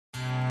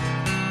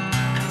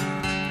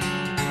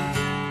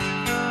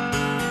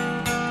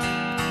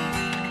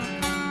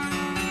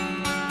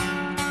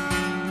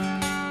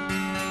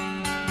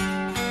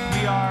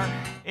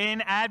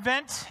in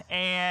Advent,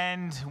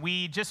 and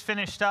we just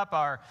finished up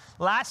our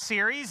last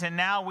series, and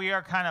now we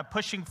are kind of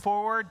pushing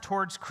forward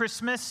towards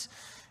Christmas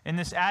in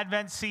this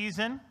Advent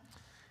season.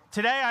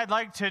 Today, I'd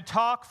like to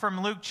talk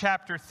from Luke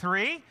chapter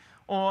 3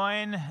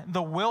 on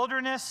the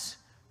wilderness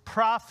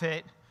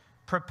prophet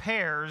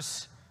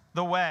prepares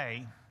the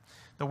way.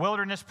 The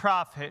wilderness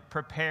prophet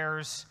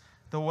prepares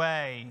the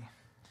way.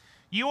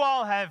 You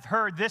all have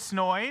heard this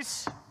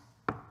noise,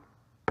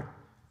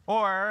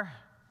 or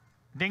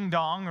ding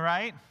dong,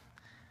 right?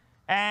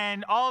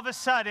 And all of a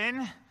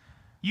sudden,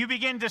 you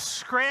begin to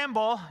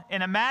scramble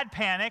in a mad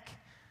panic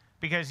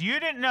because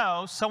you didn't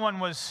know someone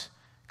was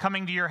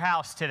coming to your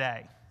house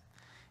today.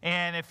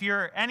 And if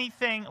you're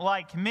anything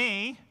like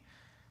me,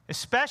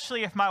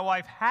 especially if my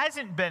wife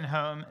hasn't been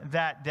home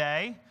that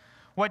day,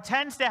 what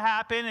tends to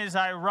happen is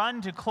I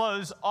run to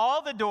close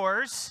all the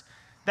doors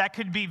that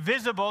could be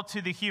visible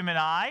to the human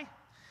eye,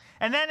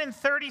 and then in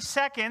 30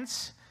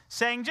 seconds,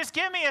 saying, just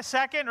give me a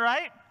second,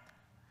 right?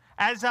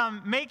 As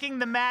I'm making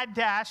the mad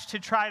dash to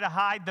try to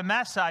hide the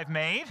mess I've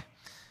made,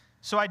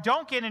 so I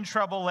don't get in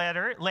trouble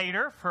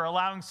later for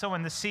allowing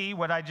someone to see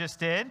what I just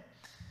did.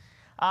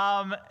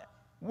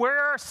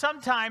 We're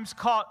sometimes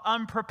caught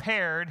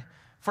unprepared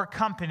for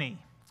company.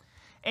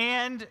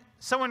 And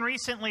someone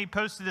recently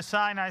posted a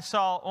sign I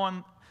saw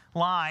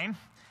online,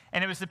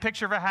 and it was the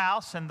picture of a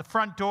house and the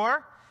front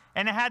door,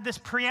 and it had this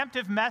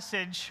preemptive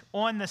message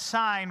on the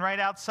sign right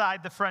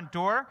outside the front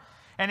door,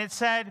 and it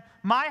said,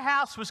 "My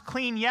house was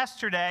clean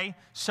yesterday,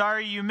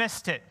 sorry you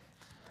missed it."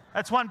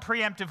 That's one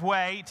preemptive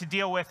way to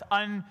deal with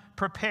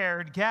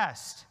unprepared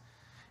guests.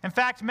 In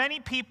fact, many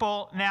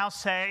people now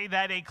say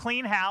that a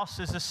clean house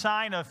is a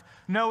sign of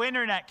no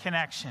internet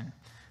connection.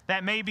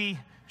 That may be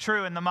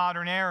true in the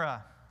modern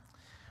era.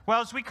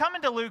 Well, as we come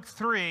into Luke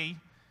 3,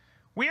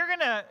 we are going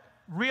to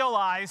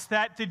realize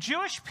that the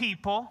Jewish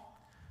people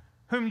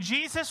whom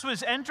Jesus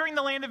was entering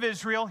the land of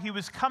Israel, he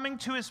was coming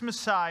to his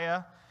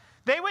Messiah,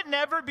 they would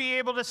never be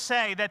able to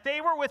say that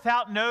they were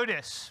without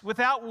notice,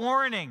 without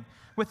warning,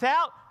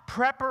 without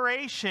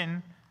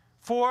preparation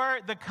for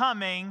the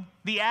coming,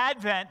 the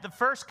advent, the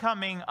first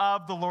coming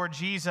of the Lord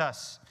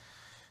Jesus.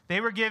 They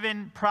were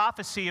given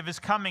prophecy of his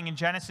coming in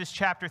Genesis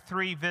chapter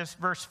 3,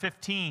 verse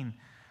 15.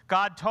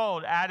 God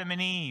told Adam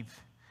and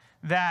Eve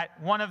that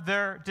one of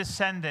their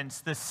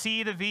descendants, the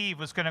seed of Eve,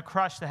 was going to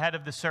crush the head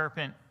of the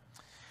serpent.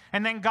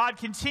 And then God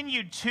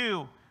continued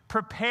to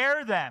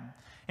prepare them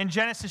in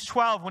Genesis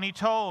 12 when he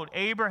told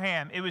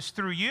Abraham, it was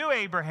through you,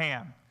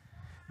 Abraham,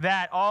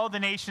 that all the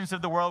nations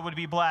of the world would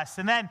be blessed.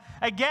 And then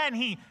again,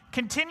 he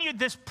continued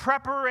this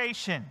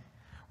preparation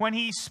when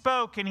he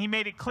spoke and he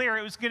made it clear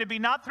it was going to be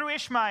not through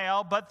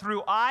Ishmael, but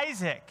through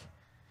Isaac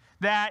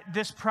that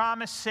this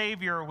promised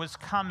Savior was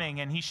coming.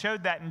 And he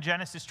showed that in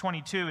Genesis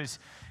 22 as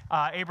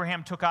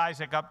Abraham took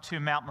Isaac up to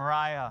Mount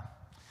Moriah.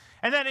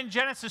 And then in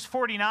Genesis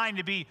 49,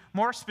 to be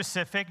more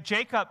specific,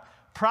 Jacob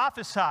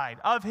prophesied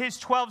of his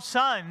 12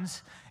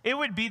 sons, it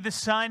would be the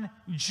son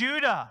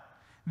Judah,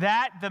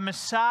 that the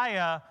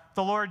Messiah,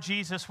 the Lord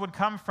Jesus, would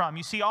come from.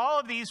 You see, all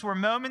of these were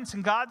moments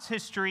in God's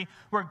history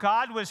where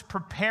God was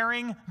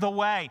preparing the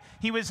way.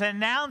 He was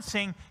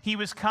announcing he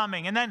was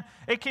coming. And then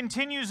it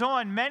continues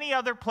on many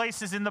other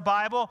places in the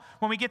Bible.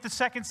 When we get to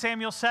 2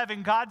 Samuel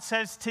 7, God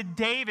says to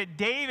David,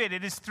 David,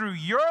 it is through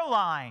your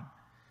line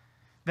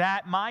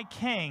that my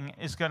king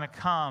is going to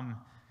come.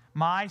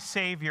 My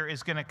Savior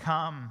is going to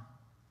come.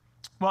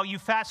 Well, you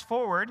fast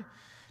forward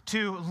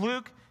to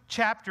Luke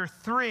chapter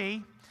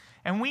 3,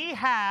 and we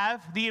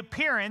have the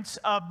appearance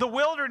of the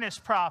wilderness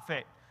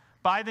prophet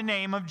by the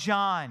name of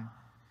John.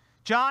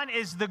 John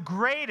is the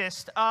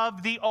greatest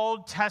of the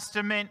Old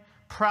Testament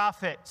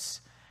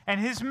prophets, and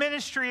his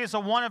ministry is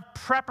one of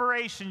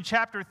preparation.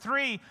 Chapter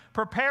 3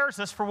 prepares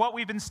us for what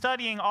we've been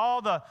studying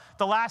all the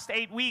last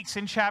 8 weeks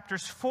in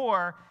chapters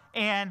 4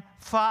 and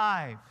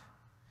 5.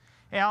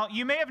 Now,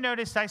 you may have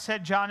noticed I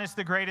said John is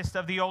the greatest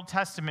of the Old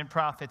Testament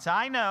prophets.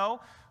 I know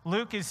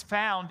Luke is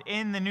found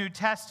in the New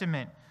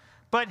Testament,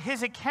 but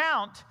his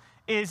account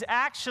is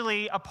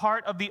actually a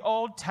part of the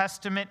Old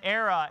Testament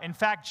era. In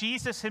fact,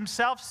 Jesus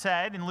himself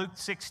said in Luke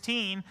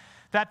 16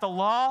 that the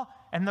law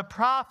and the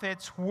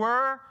prophets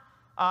were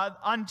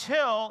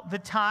until the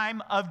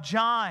time of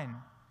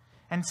John.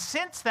 And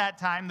since that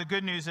time, the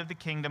good news of the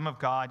kingdom of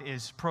God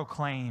is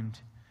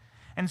proclaimed.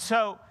 And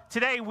so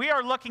today we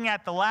are looking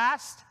at the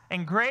last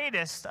and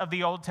greatest of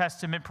the Old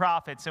Testament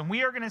prophets, and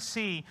we are going to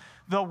see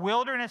the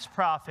wilderness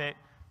prophet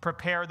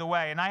prepare the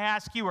way. And I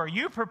ask you, are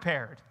you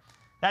prepared?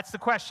 That's the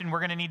question we're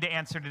going to need to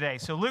answer today.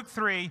 So Luke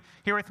 3,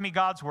 hear with me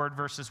God's word,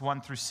 verses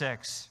 1 through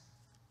 6.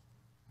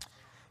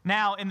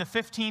 Now, in the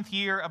 15th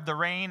year of the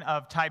reign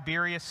of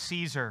Tiberius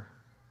Caesar,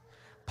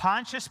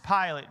 Pontius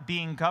Pilate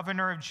being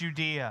governor of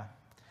Judea,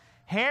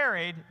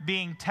 Herod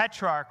being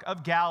tetrarch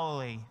of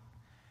Galilee,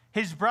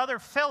 his brother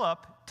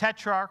Philip,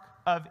 tetrarch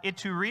of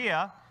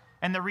Iturea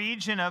and the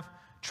region of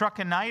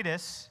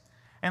Trachonitis,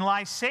 and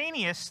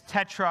Lysanias,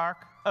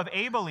 tetrarch of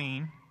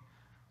Abilene,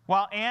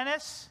 while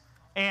Annas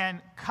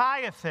and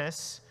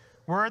Caiaphas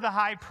were the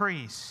high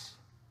priests.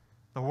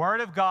 The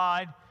word of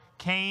God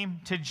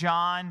came to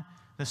John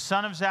the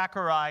son of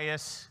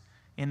Zacharias,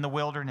 in the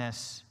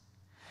wilderness.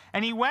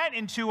 And he went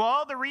into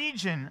all the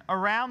region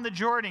around the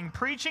Jordan,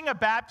 preaching a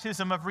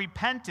baptism of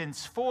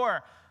repentance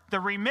for the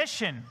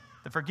remission,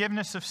 the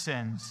forgiveness of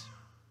sins.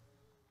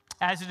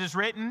 As it is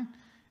written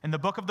in the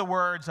book of the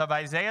words of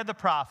Isaiah the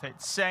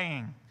prophet,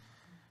 saying,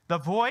 the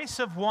voice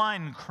of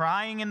one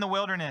crying in the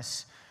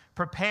wilderness,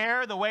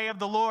 prepare the way of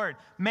the Lord,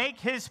 make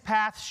his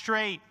path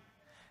straight.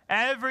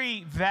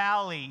 Every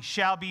valley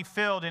shall be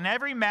filled, and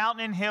every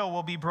mountain and hill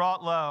will be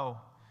brought low.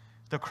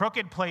 The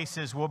crooked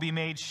places will be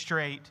made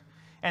straight,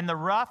 and the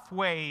rough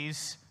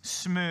ways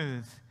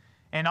smooth,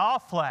 and all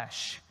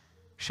flesh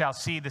shall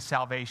see the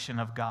salvation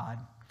of God.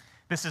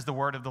 This is the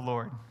word of the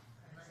Lord.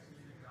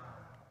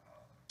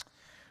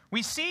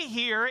 We see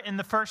here in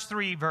the first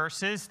 3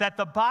 verses that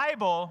the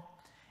Bible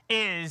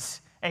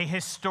is a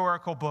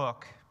historical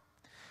book.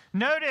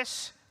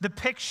 Notice the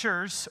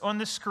pictures on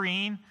the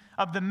screen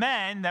of the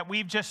men that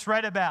we've just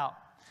read about.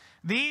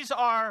 These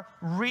are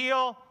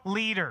real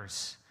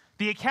leaders.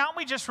 The account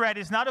we just read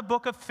is not a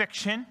book of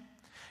fiction.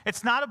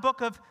 It's not a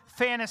book of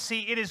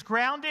fantasy. It is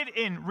grounded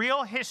in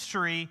real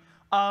history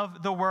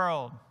of the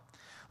world.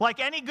 Like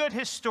any good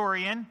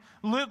historian,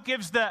 Luke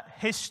gives the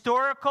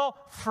historical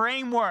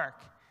framework.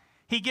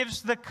 He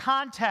gives the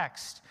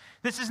context.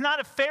 This is not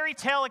a fairy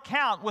tale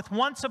account with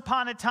once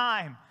upon a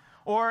time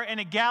or in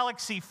a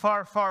galaxy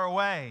far, far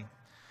away.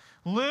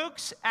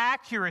 Luke's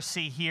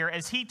accuracy here,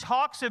 as he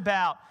talks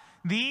about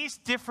these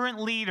different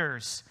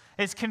leaders,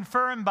 is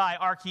confirmed by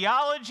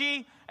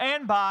archaeology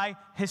and by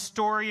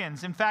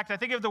historians. In fact, I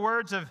think of the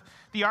words of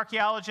the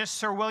archaeologist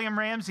Sir William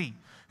Ramsay,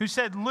 who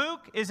said,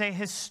 Luke is a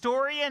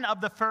historian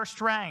of the first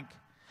rank.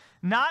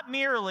 Not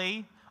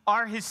merely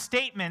are his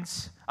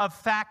statements of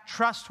fact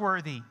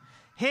trustworthy,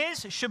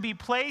 his should be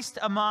placed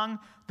among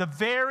the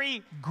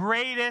very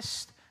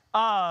greatest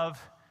of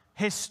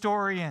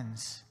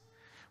historians.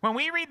 When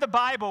we read the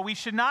Bible, we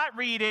should not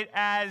read it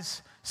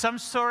as some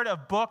sort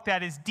of book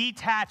that is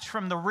detached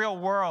from the real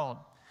world.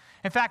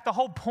 In fact, the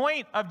whole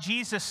point of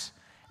Jesus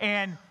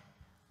and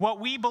what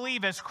we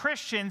believe as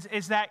Christians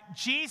is that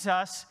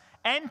Jesus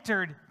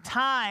entered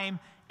time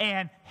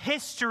and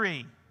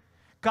history.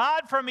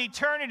 God from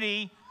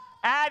eternity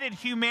added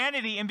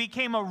humanity and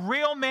became a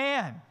real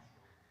man.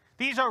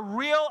 These are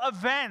real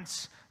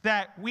events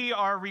that we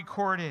are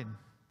recorded.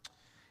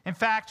 In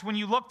fact, when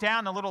you look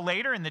down a little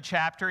later in the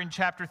chapter, in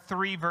chapter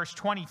 3, verse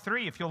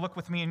 23, if you'll look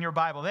with me in your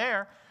Bible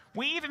there,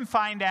 we even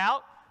find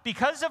out,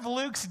 because of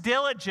Luke's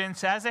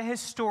diligence as a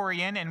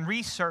historian and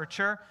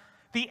researcher,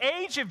 the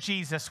age of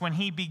Jesus when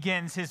he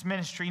begins his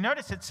ministry.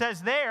 Notice it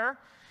says there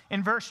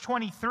in verse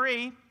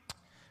 23,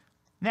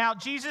 now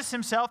Jesus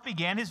himself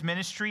began his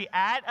ministry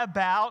at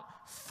about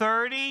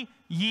 30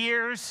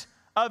 years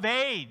of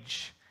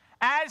age,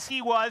 as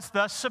he was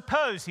thus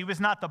supposed. He was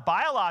not the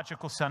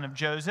biological son of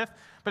Joseph,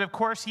 but of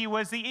course he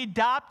was the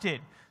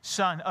adopted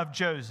son of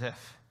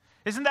Joseph.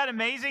 Isn't that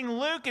amazing?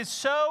 Luke is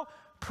so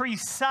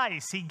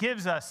precise. He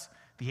gives us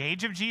the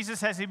age of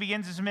Jesus as he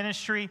begins his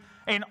ministry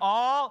and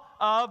all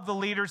of the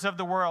leaders of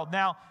the world.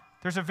 Now,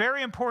 there's a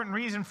very important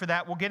reason for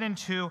that we'll get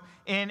into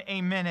in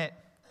a minute.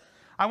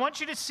 I want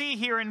you to see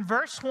here in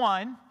verse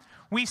 1,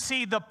 we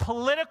see the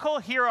political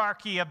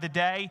hierarchy of the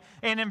day.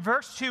 And in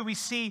verse 2, we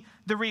see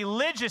the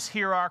religious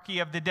hierarchy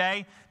of the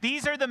day.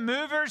 These are the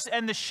movers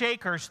and the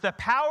shakers, the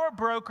power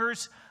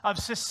brokers of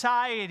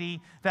society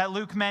that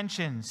Luke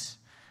mentions.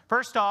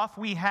 First off,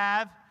 we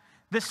have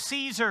the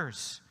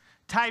Caesars.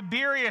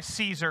 Tiberius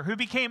Caesar, who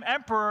became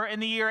emperor in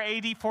the year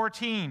AD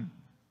 14.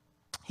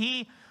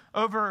 He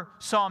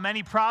oversaw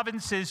many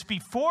provinces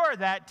before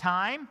that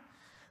time,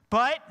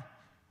 but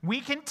we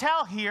can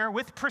tell here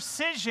with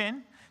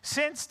precision,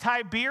 since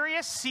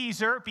Tiberius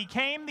Caesar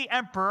became the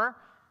emperor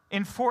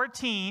in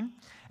 14,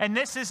 and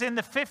this is in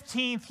the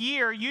 15th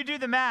year, you do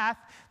the math,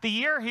 the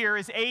year here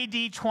is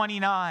AD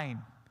 29,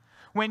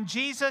 when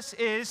Jesus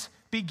is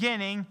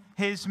beginning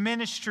his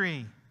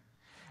ministry.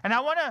 And I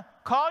want to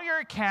call your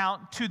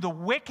account to the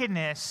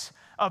wickedness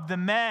of the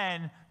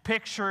men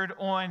pictured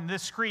on the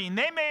screen.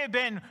 They may have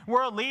been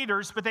world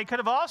leaders, but they could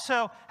have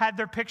also had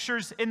their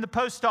pictures in the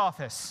post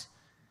office,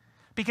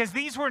 because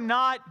these were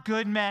not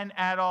good men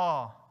at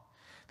all.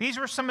 These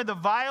were some of the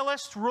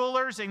vilest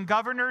rulers and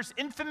governors,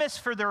 infamous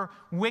for their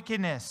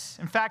wickedness.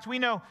 In fact, we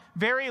know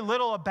very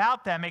little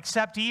about them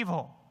except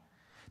evil.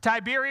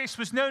 Tiberius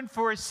was known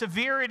for his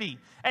severity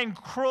and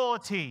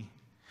cruelty.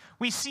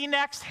 We see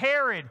next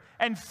Herod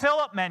and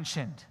Philip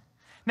mentioned.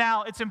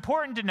 Now, it's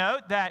important to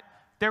note that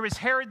there was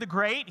Herod the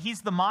Great.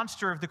 He's the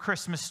monster of the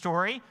Christmas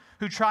story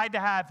who tried to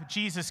have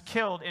Jesus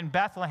killed in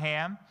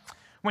Bethlehem.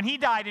 When he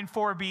died in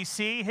 4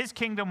 BC, his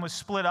kingdom was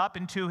split up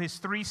into his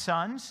 3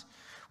 sons.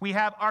 We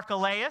have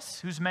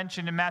Archelaus, who's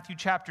mentioned in Matthew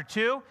chapter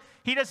 2.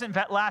 He doesn't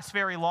last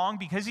very long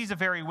because he's a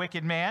very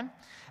wicked man.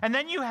 And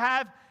then you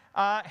have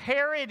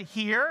Herod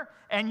here,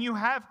 and you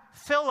have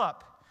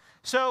Philip.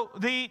 So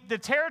the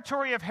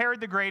territory of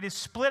Herod the Great is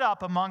split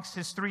up amongst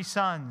his 3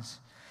 sons.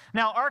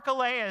 Now,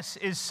 Archelaus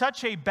is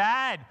such a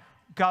bad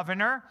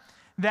governor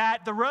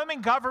that the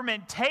Roman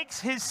government takes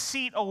his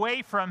seat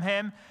away from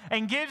him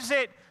and gives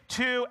it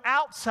to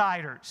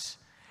outsiders.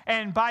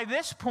 And by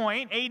this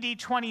point, AD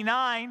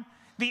 29,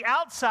 the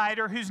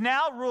outsider who's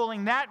now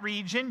ruling that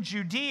region,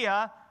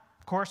 Judea,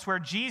 of course, where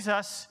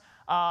Jesus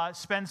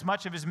spends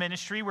much of his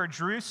ministry, where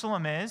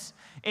Jerusalem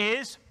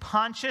is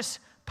Pontius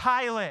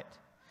Pilate.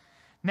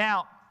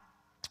 Now,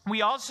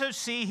 we also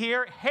see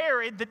here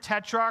Herod, the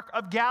Tetrarch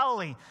of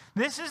Galilee.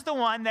 This is the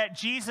one that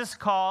Jesus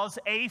calls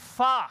a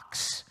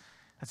fox.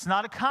 That's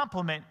not a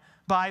compliment,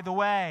 by the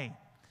way.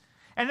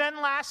 And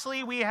then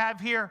lastly, we have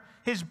here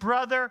his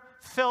brother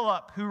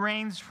Philip, who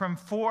reigns from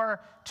 4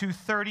 to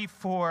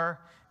 34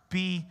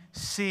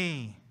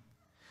 BC.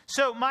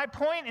 So my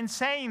point in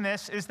saying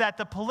this is that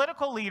the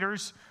political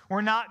leaders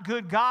were not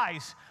good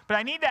guys. But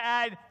I need to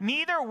add,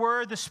 neither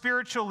were the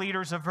spiritual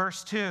leaders of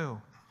verse 2.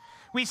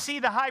 We see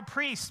the high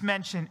priest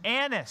mentioned,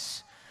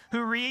 Annas,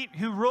 who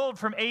ruled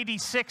from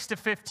AD 6 to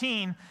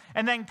 15,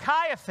 and then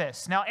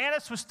Caiaphas. Now,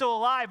 Annas was still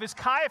alive as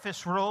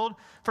Caiaphas ruled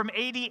from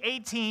AD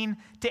 18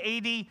 to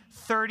AD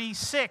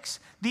 36.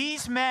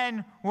 These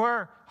men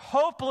were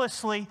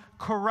hopelessly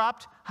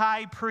corrupt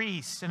high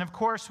priests. And of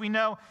course, we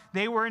know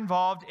they were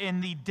involved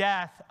in the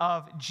death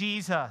of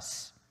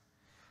Jesus.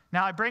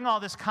 Now, I bring all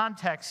this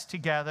context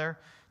together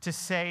to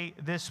say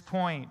this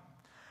point.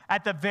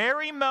 At the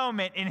very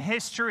moment in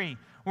history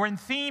when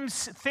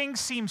things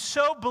seem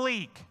so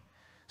bleak,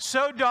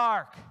 so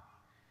dark,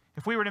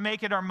 if we were to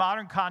make it our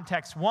modern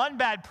context, one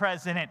bad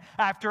president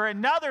after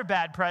another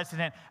bad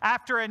president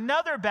after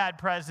another bad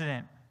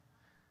president.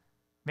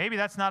 Maybe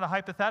that's not a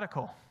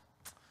hypothetical.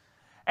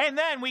 And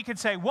then we could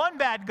say one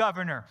bad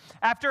governor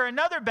after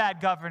another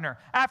bad governor,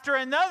 after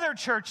another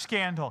church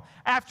scandal,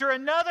 after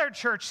another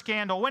church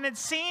scandal. When it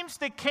seems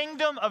the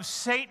kingdom of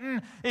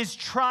Satan is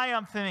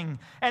triumphing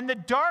and the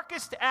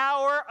darkest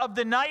hour of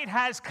the night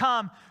has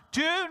come,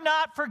 do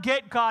not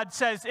forget, God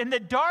says, in the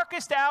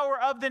darkest hour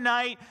of the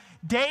night,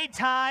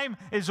 daytime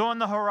is on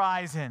the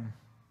horizon.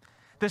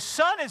 The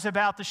sun is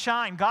about to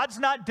shine. God's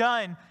not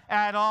done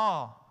at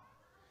all.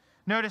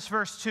 Notice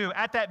verse 2.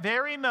 At that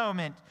very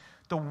moment,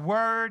 the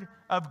word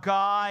of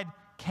God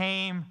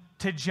came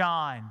to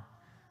John.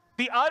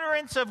 The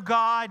utterance of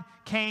God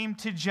came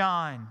to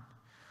John.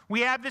 We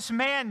have this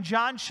man,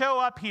 John, show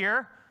up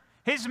here.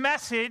 His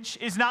message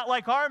is not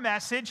like our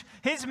message.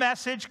 His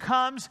message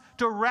comes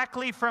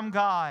directly from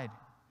God.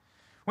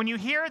 When you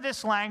hear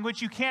this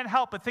language, you can't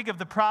help but think of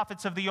the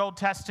prophets of the Old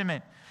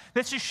Testament.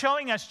 This is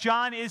showing us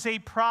John is a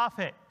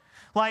prophet.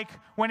 Like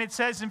when it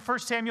says in 1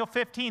 Samuel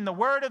 15, the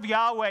word of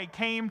Yahweh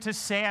came to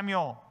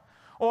Samuel.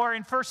 Or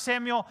in 1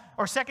 Samuel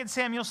or 2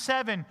 Samuel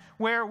 7,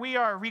 where we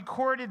are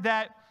recorded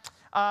that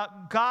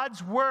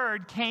God's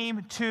word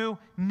came to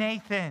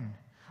Nathan.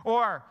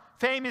 Or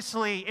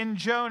famously in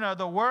Jonah,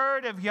 the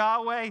word of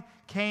Yahweh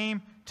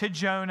came to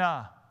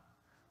Jonah.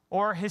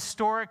 Or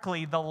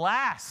historically, the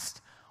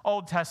last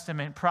Old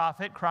Testament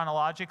prophet,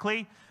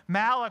 chronologically,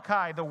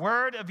 Malachi, the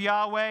word of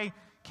Yahweh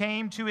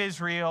came to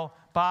Israel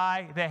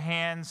by the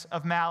hands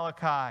of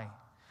Malachi.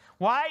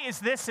 Why is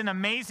this an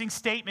amazing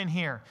statement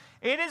here?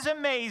 It is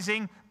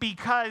amazing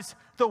because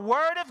the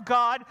word of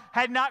God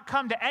had not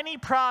come to any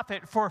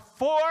prophet for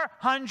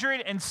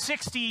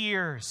 460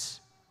 years.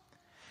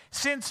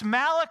 Since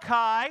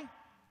Malachi,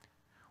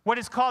 what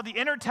is called the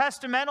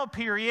intertestamental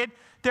period,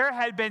 there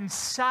had been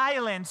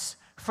silence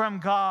from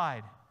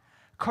God.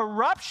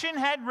 Corruption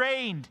had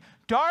reigned.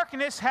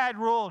 Darkness had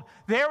ruled.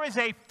 There was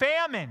a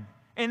famine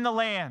in the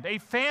land, a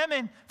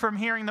famine from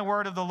hearing the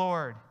word of the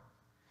Lord.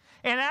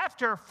 And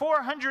after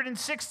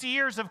 460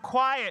 years of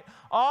quiet,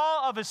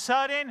 all of a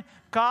sudden,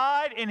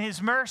 God in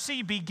his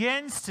mercy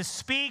begins to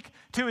speak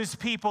to his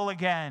people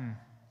again.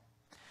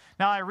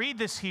 Now, I read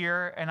this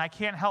here, and I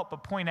can't help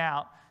but point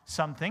out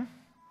something.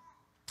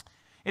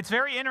 It's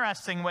very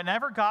interesting.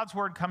 Whenever God's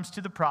word comes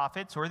to the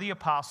prophets or the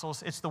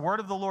apostles, it's the word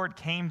of the Lord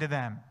came to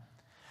them.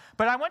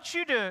 But I want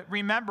you to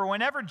remember,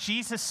 whenever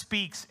Jesus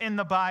speaks in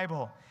the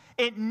Bible,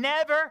 it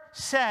never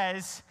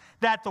says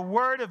that the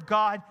word of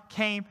God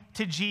came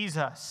to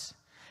Jesus.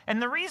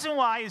 And the reason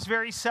why is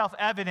very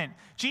self-evident.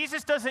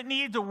 Jesus doesn't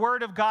need the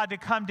word of God to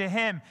come to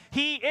him.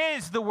 He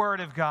is the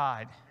word of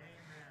God.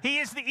 He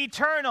is the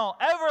eternal,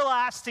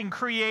 everlasting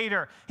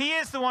creator. He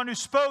is the one who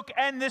spoke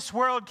and this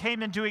world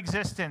came into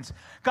existence.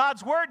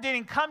 God's word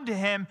didn't come to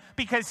him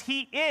because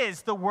he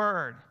is the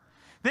word.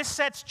 This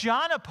sets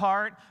John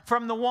apart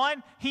from the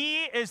one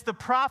he is the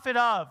prophet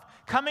of,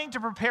 coming to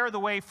prepare the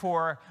way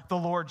for the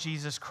Lord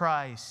Jesus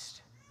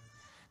Christ.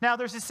 Now,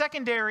 there's a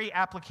secondary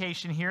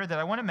application here that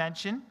I want to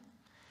mention,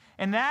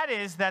 and that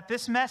is that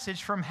this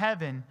message from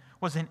heaven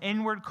was an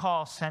inward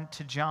call sent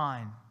to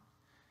John.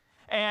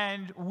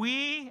 And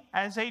we,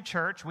 as a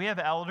church, we have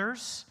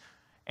elders,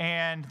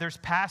 and there's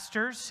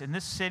pastors in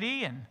this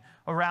city and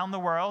around the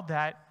world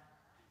that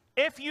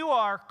if you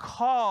are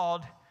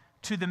called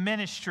to the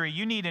ministry,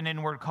 you need an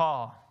inward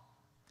call.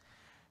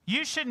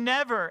 You should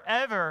never,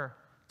 ever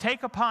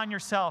take upon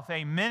yourself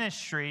a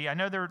ministry. I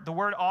know the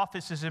word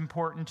office is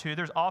important too.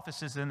 There's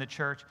offices in the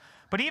church.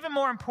 But even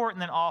more important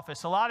than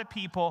office, a lot of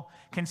people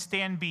can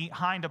stand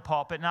behind a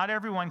pulpit. Not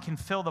everyone can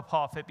fill the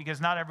pulpit because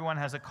not everyone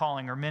has a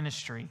calling or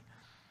ministry.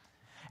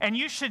 And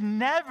you should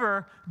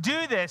never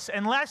do this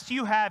unless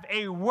you have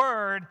a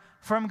word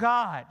from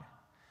God.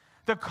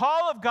 The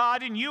call of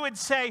God, and you would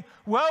say,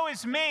 woe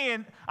is me,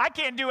 and I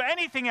can't do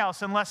anything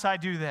else unless I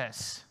do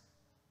this.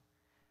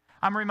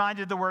 I'm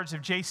reminded of the words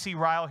of J.C.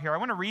 Ryle here. I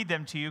want to read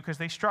them to you because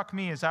they struck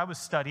me as I was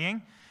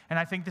studying, and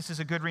I think this is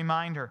a good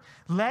reminder.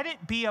 Let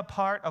it be a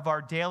part of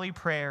our daily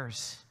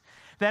prayers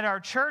that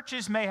our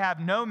churches may have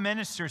no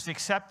ministers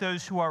except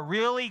those who are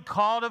really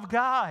called of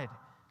God.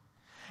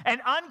 An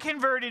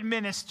unconverted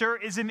minister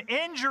is an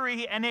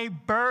injury and a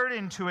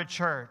burden to a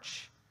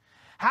church.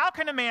 How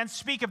can a man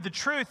speak of the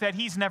truth that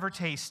he's never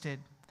tasted?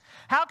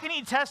 How can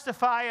he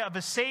testify of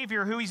a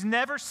Savior who he's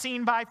never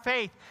seen by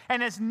faith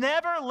and has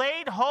never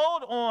laid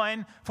hold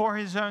on for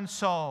his own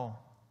soul?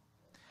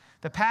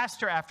 The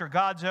pastor after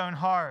God's own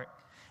heart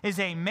is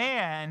a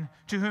man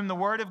to whom the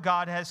word of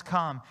God has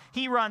come.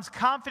 He runs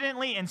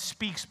confidently and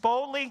speaks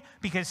boldly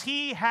because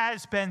he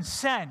has been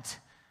sent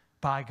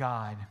by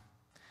God.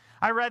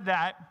 I read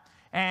that,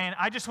 and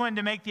I just wanted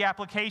to make the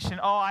application.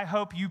 Oh, I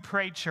hope you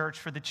pray, church,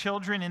 for the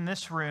children in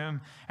this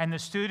room and the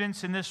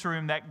students in this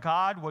room, that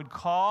God would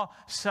call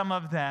some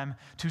of them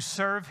to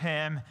serve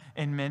him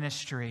in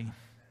ministry.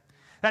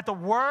 That the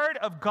word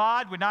of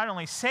God would not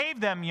only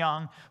save them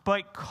young,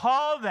 but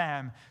call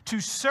them to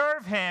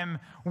serve him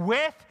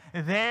with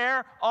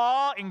their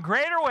all in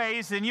greater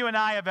ways than you and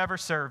I have ever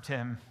served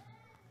him.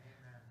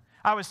 Amen.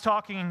 I was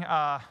talking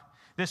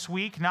this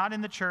week, not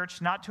in the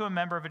church, not to a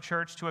member of a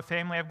church, to a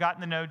family I've gotten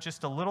to know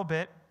just a little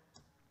bit.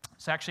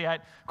 It's actually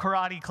at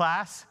karate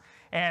class,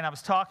 and I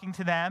was talking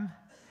to them,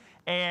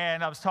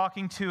 and I was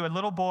talking to a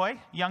little boy,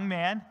 young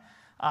man,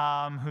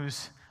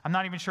 who's, I'm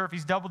not even sure if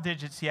he's double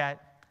digits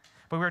yet,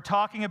 but we were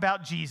talking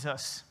about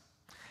Jesus,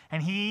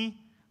 and he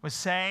was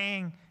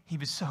saying he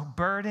was so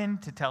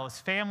burdened to tell his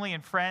family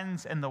and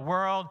friends and the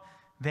world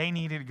they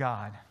needed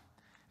God.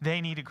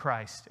 They needed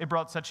Christ. It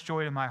brought such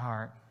joy to my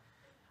heart.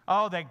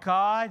 Oh, that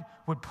God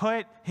would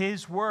put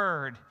his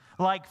word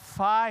like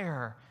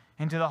fire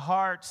into the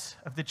hearts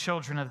of the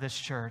children of this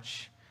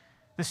church,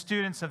 the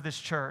students of this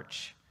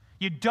church.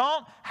 You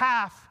don't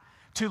have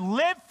to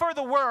live for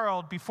the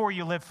world before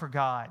you live for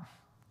God. Amen.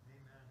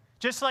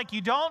 Just like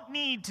you don't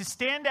need to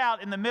stand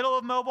out in the middle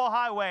of Mobile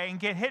Highway and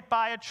get hit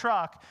by a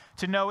truck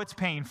to know it's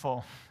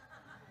painful.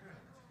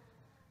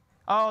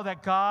 Oh,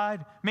 that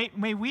God,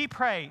 may we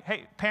pray.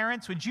 Hey,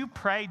 parents, would you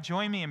pray?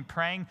 Join me in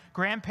praying.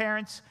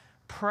 Grandparents,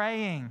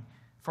 praying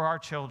for our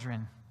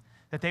children,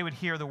 that they would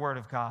hear the word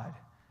of God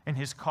and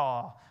his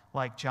call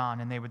like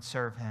John, and they would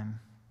serve him.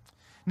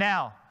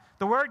 Now,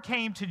 the word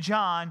came to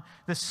John,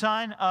 the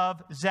son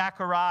of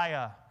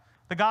Zechariah.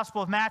 The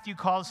Gospel of Matthew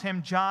calls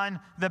him John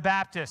the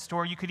Baptist,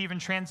 or you could even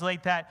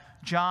translate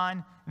that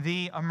John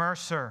the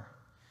Immerser.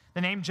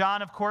 The name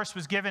John, of course,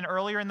 was given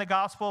earlier in the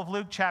Gospel of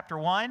Luke chapter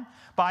 1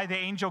 by the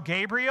angel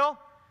Gabriel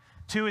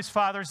to his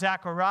father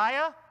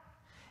Zechariah,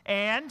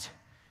 and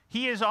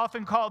he is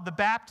often called the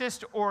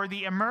Baptist or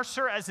the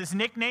Immerser as his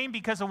nickname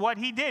because of what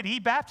he did. He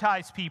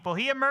baptized people.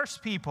 He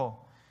immersed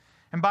people.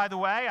 And by the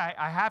way,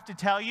 I have to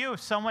tell you,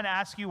 if someone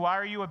asks you, why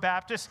are you a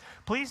Baptist?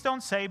 Please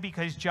don't say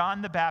because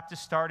John the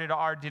Baptist started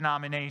our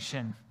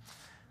denomination.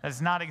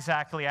 That's not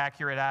exactly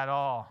accurate at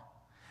all.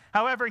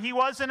 However, he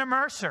was an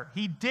immerser.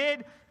 He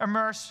did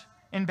immerse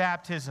in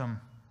baptism.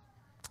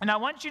 And I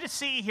want you to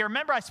see here,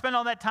 remember I spent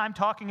all that time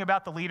talking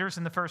about the leaders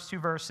in the first two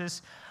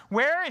verses.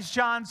 Where is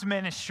John's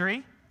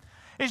ministry?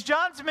 Is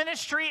John's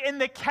ministry in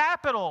the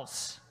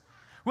capitals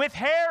with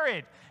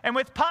Herod and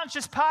with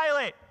Pontius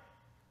Pilate?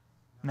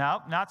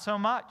 No, not so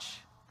much.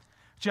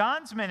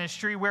 John's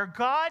ministry, where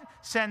God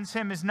sends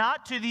him, is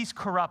not to these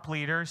corrupt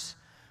leaders,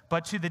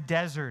 but to the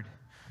desert,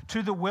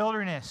 to the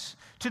wilderness,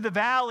 to the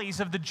valleys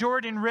of the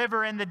Jordan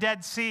River and the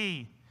Dead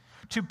Sea,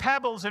 to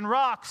pebbles and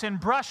rocks and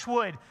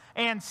brushwood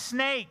and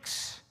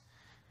snakes,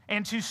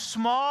 and to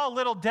small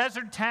little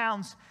desert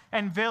towns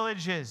and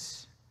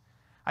villages.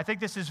 I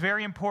think this is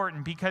very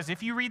important because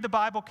if you read the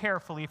Bible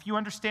carefully, if you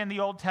understand the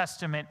Old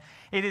Testament,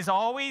 it is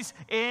always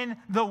in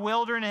the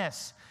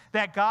wilderness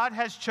that God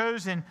has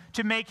chosen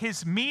to make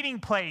his meeting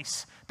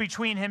place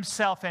between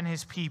himself and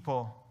his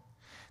people.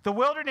 The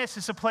wilderness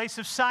is a place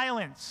of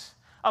silence,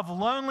 of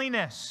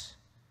loneliness,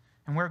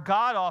 and where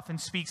God often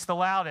speaks the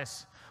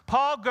loudest.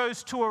 Paul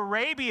goes to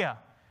Arabia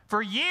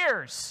for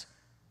years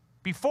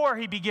before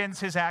he begins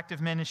his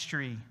active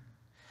ministry.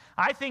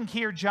 I think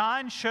here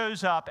John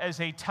shows up as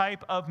a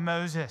type of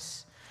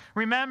Moses.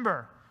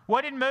 Remember,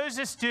 what did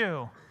Moses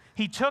do?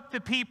 He took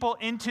the people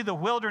into the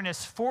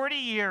wilderness 40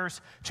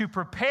 years to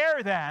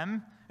prepare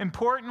them,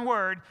 important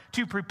word,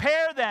 to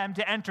prepare them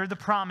to enter the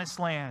promised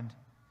land.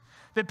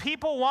 The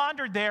people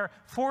wandered there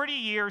 40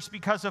 years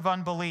because of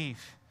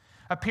unbelief,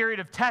 a period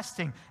of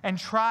testing and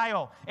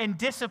trial and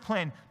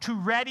discipline to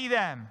ready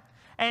them.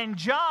 And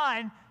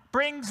John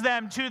brings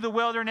them to the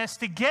wilderness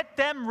to get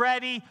them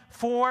ready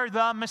for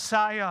the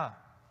Messiah.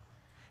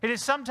 It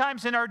is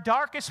sometimes in our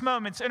darkest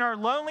moments, in our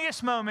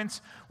loneliest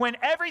moments, when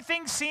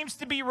everything seems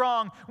to be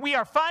wrong, we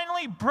are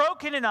finally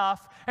broken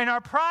enough and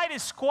our pride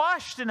is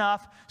squashed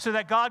enough so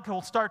that God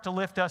will start to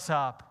lift us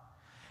up.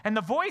 And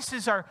the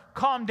voices are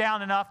calmed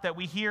down enough that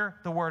we hear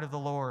the word of the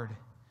Lord.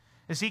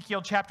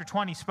 Ezekiel chapter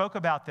 20 spoke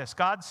about this.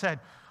 God said,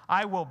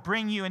 I will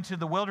bring you into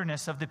the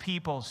wilderness of the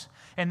peoples,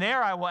 and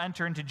there I will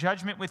enter into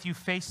judgment with you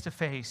face to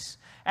face.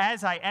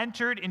 As I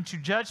entered into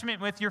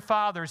judgment with your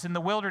fathers in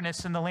the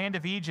wilderness in the land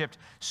of Egypt,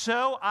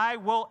 so I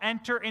will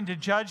enter into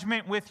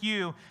judgment with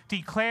you,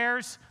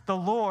 declares the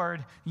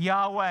Lord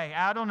Yahweh,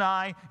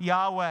 Adonai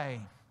Yahweh.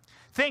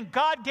 Think,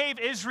 God gave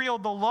Israel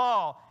the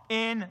law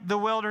in the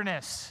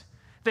wilderness.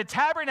 The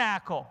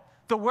tabernacle,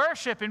 the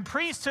worship and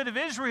priesthood of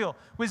Israel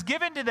was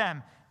given to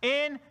them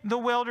in the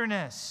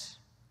wilderness.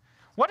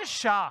 What a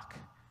shock.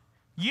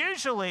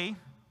 Usually,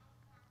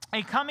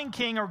 a coming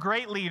king or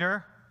great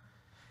leader,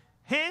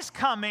 his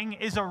coming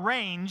is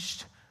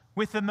arranged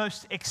with the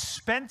most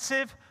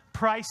expensive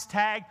price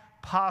tag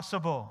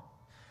possible.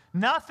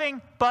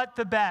 Nothing but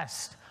the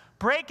best.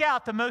 Break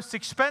out the most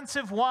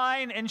expensive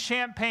wine and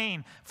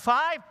champagne,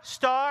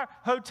 5-star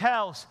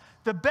hotels,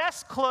 the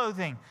best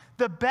clothing,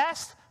 the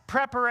best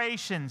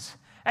preparations.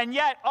 And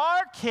yet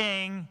our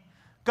King,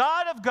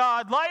 God of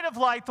God, light of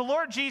light, the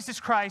Lord Jesus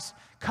Christ,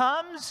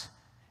 comes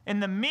in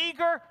the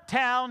meager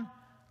town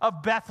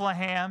of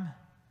Bethlehem,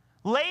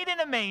 laid in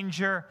a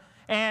manger,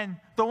 and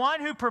the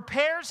one who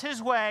prepares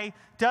his way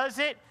does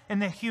it in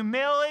the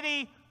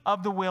humility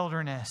of the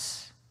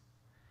wilderness.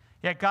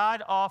 Yet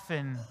God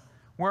often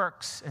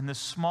works in the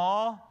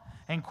small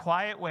and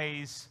quiet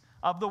ways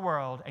of the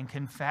world and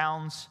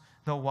confounds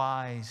the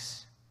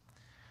wise.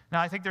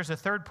 Now, I think there's a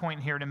third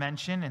point here to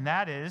mention, and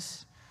that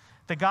is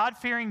the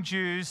God-fearing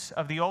Jews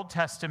of the Old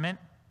Testament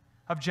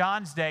of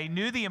John's day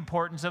knew the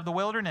importance of the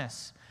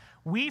wilderness.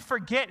 We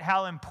forget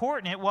how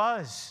important it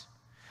was,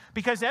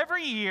 because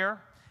every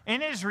year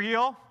in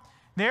Israel,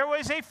 there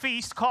was a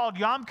feast called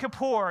Yom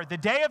Kippur, the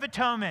Day of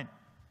Atonement,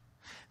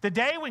 the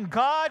day when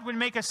God would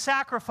make a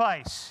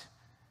sacrifice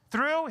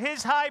through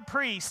his high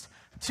priest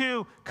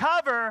to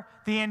cover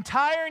the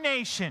entire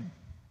nation.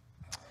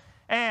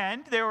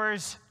 And there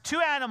was 2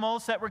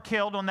 animals that were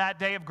killed on that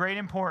day of great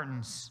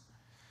importance.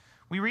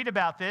 We read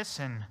about this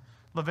in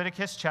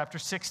Leviticus chapter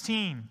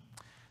 16.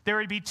 There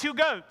would be 2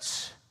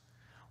 goats.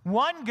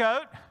 One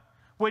goat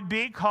would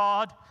be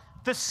called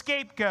the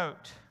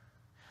scapegoat.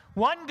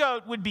 One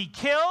goat would be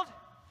killed,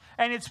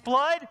 and its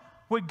blood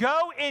would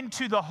go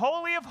into the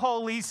Holy of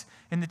Holies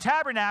in the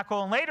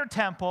tabernacle and later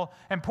temple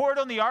and poured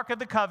on the Ark of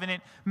the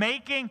Covenant,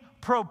 making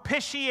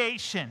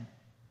propitiation.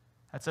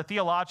 That's a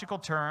theological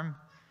term.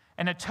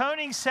 An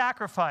atoning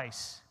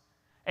sacrifice,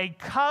 a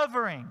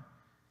covering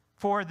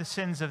for the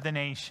sins of the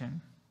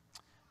nation.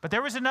 But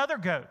there was another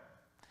goat,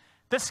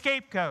 the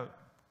scapegoat.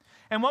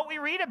 And what we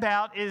read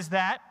about is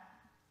that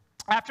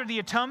after the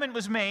atonement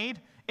was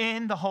made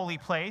in the holy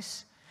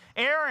place,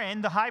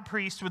 Aaron, the high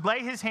priest, would lay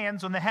his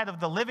hands on the head of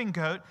the living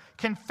goat,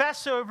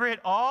 confess over it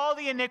all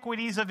the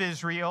iniquities of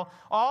Israel,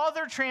 all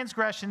their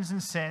transgressions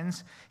and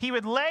sins. He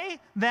would lay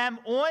them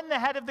on the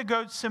head of the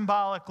goat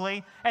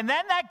symbolically, and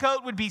then that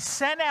goat would be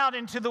sent out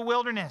into the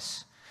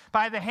wilderness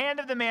by the hand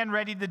of the man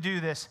ready to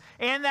do this.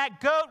 And that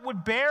goat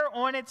would bear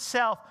on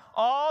itself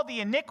all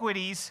the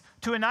iniquities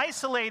to an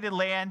isolated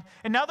land.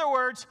 In other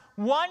words,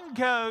 one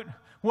goat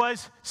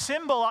was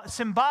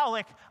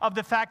symbolic of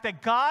the fact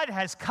that God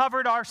has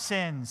covered our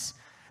sins.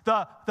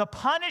 The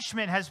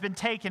punishment has been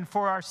taken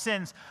for our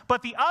sins.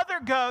 But the other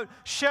goat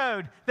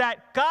showed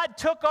that God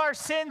took our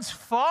sins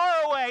far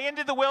away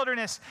into the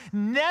wilderness,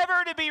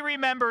 never to be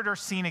remembered or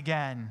seen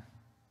again.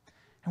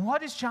 And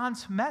what is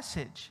John's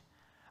message?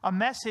 A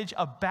message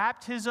of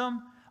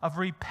baptism, of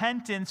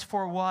repentance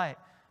for what?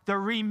 The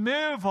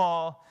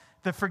removal,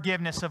 the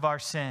forgiveness of our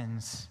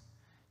sins.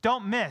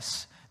 Don't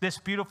miss this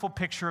beautiful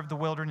picture of the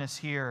wilderness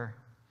here.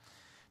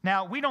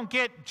 Now, we don't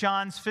get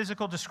John's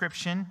physical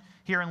description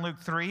here in Luke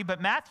 3,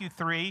 but Matthew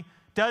 3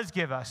 does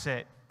give us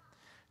it.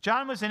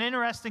 John was an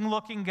interesting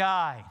looking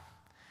guy.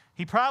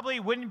 He probably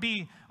wouldn't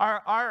be,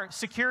 our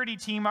security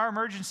team, our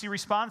emergency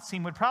response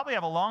team would probably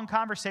have a long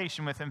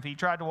conversation with him if he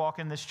tried to walk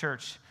in this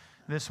church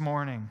this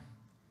morning.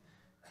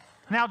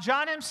 Now,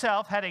 John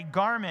himself had a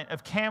garment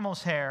of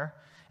camel's hair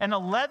and a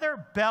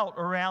leather belt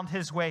around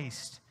his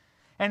waist,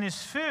 and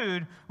his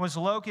food was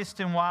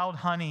locust and wild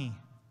honey.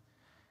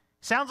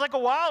 Sounds like a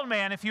wild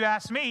man, if you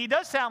ask me. He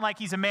does sound like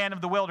he's a man of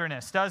the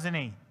wilderness, doesn't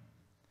he?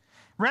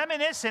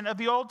 Reminiscent of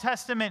the Old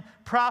Testament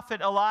prophet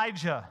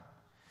Elijah.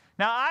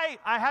 Now, I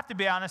have to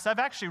be honest, I've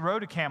actually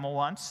rode a camel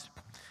once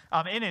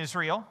in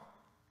Israel,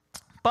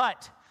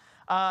 but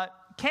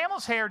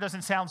camel's hair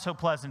doesn't sound so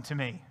pleasant to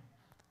me.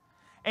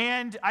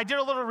 And I did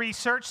a little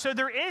research. So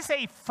there is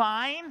a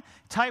fine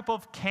type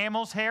of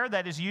camel's hair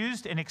that is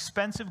used in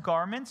expensive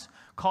garments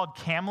called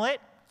camlet.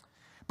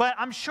 But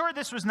I'm sure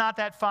this was not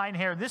that fine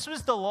hair. This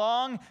was the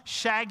long,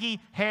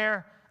 shaggy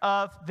hair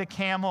of the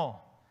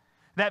camel.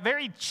 That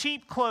very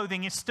cheap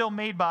clothing is still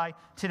made by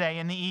today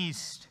in the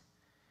East.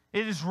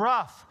 It is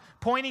rough,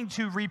 pointing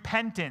to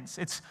repentance.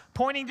 It's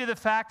pointing to the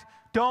fact,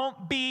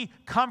 don't be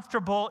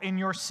comfortable in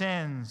your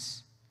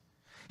sins.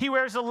 He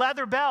wears a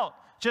leather belt,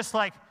 just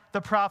like the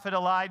prophet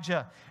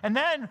Elijah. And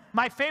then,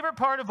 my favorite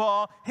part of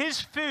all,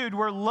 his food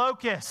were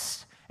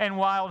locusts and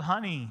wild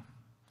honey.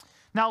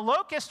 Now,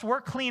 locusts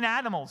were clean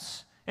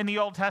animals in the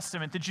Old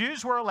Testament. The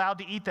Jews were allowed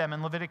to eat them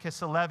in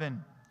Leviticus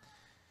 11.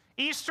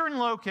 Eastern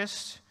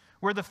locusts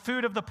were the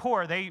food of the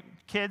poor. They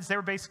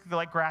were basically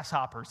like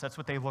grasshoppers. That's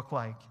what they look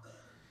like.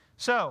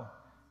 So,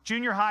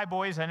 junior high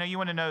boys, I know you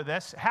want to know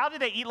this. How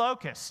did they eat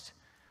locusts?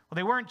 Well,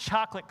 they weren't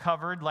chocolate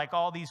covered like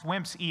all these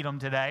wimps eat them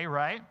today,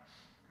 right?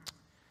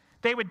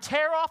 They would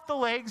tear off the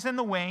legs and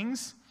the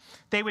wings.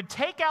 They would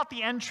take out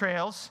the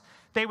entrails.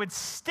 They would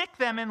stick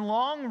them in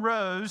long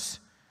rows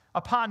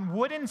upon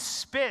wooden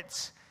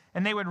spits,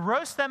 and they would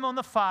roast them on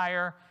the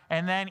fire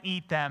and then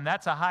eat them.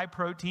 That's a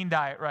high-protein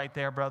diet right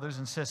there, brothers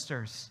and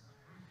sisters.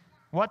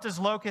 What does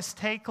locust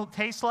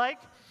taste like?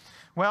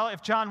 Well,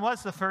 if John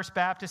was the first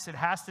Baptist, it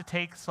has to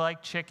taste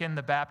like chicken,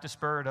 the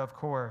Baptist bird, of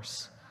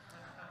course.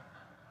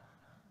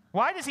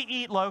 Why does he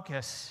eat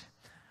locusts?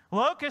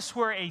 Locusts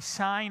were a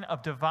sign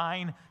of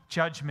divine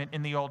judgment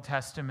in the Old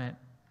Testament.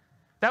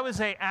 That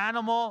was an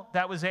animal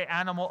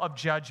of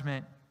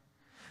judgment.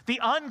 The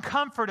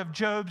uncomfort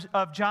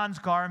of John's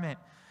garment,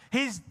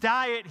 his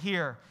diet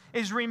here,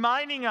 is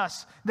reminding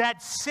us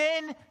that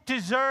sin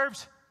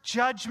deserves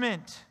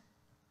judgment.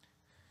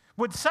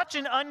 Would such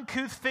an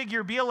uncouth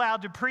figure be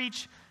allowed to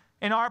preach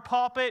in our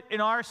pulpit,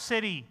 in our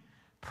city?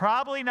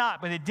 Probably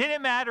not, but it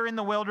didn't matter in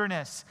the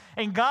wilderness.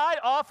 And God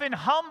often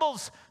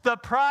humbles the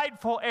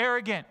prideful,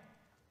 arrogant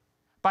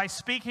by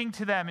speaking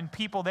to them and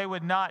people they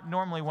would not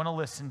normally want to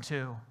listen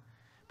to.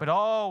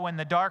 But when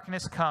the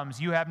darkness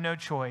comes, you have no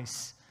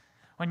choice.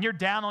 When you're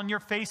down on your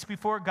face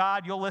before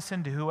God, you'll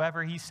listen to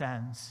whoever he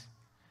sends.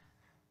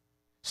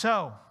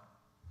 So,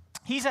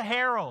 he's a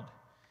herald.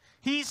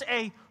 He's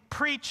a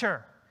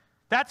preacher.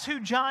 That's who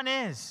John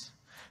is.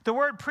 The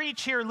word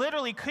preach here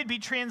literally could be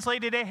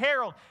translated a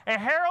herald. A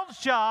herald's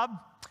job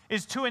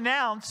is to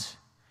announce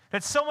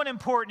that someone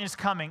important is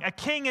coming, a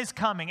king is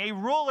coming, a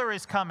ruler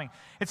is coming.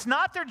 It's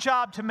not their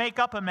job to make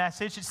up a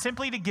message. It's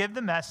simply to give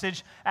the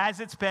message as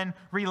it's been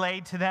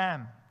relayed to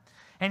them.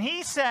 And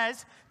he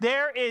says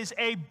there is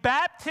a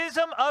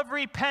baptism of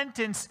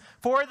repentance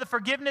for the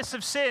forgiveness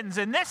of sins.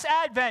 In this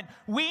Advent,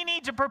 we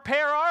need to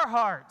prepare our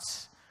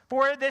hearts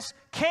for this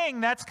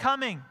king that's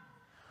coming.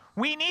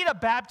 We need a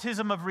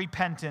baptism of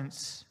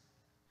repentance.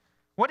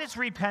 What is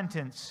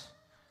repentance?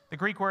 The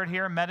Greek word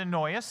here,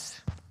 metanoia.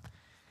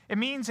 It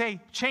means a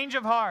change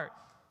of heart,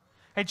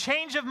 a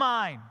change of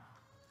mind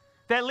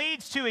that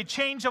leads to a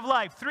change of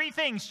life. Three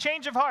things: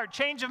 change of heart,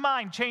 change of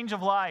mind, change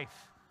of life.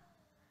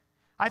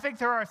 I think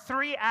there are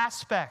three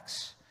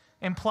aspects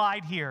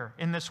implied here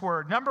in this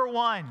word. Number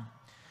one,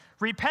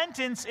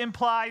 repentance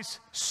implies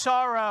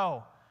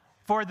sorrow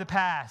for the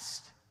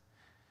past.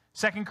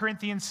 2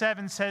 Corinthians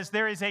 7 says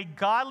there is a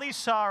godly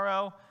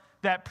sorrow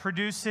that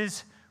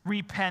produces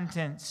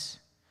repentance.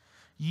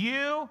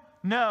 You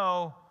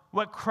know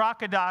what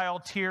crocodile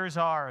tears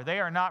are. They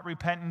are not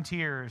repentant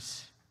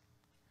tears.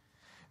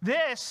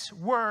 This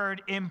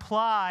word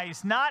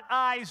implies not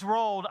eyes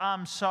rolled,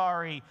 I'm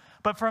sorry,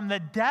 but from the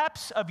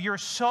depths of your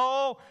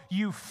soul,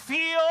 you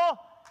feel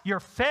your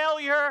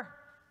failure,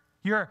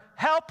 your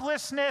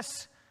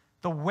helplessness,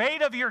 the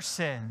weight of your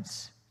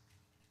sins.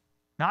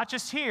 Not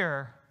just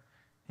here,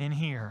 in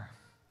here.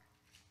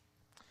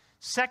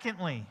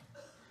 Secondly,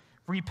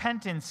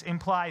 repentance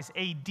implies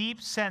a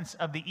deep sense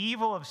of the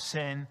evil of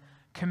sin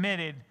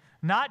committed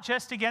not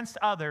just against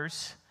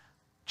others.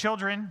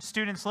 Children,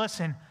 students,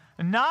 listen.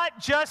 Not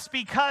just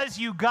because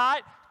you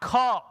got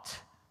caught.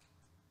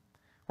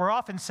 We're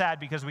often sad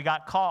because we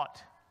got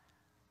caught.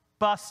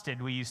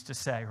 Busted, we used to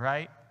say,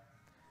 right?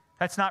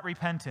 That's not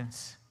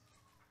repentance.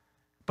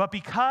 But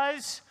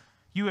because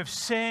you have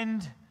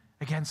sinned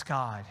against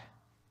God.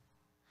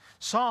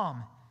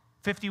 Psalm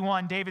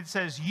 51, David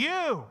says,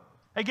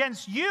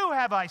 against you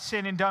have I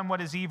sinned and done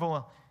what is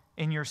evil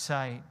in your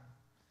sight.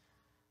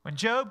 When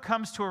Job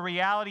comes to a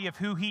reality of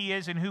who he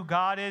is and who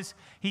God is,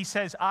 he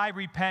says, I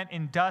repent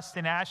in dust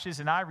and ashes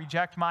and I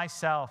reject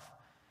myself.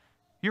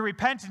 Your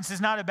repentance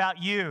is not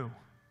about you.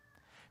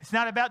 It's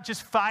not about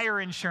just fire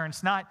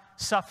insurance, not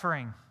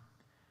suffering.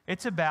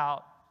 It's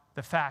about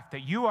the fact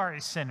that you are a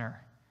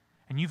sinner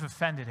and you've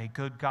offended a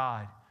good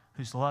God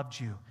who's loved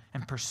you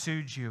and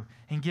pursued you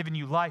and given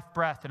you life,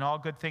 breath, and all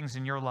good things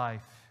in your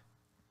life.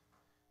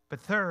 But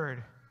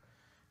third,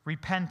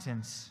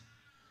 repentance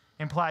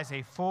implies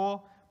a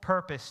full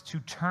purpose to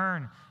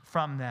turn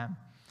from them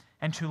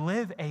and to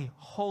live a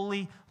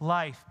holy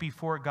life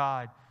before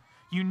God.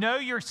 You know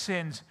your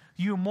sins.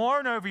 You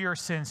mourn over your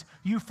sins.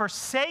 You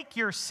forsake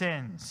your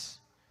sins.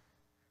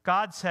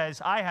 God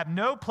says, I have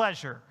no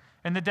pleasure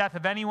in the death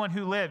of anyone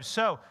who lives.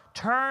 So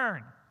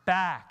turn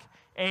back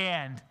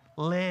and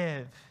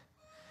live.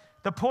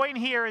 The point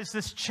here is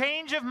this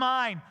change of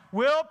mind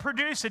will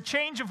produce a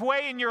change of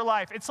way in your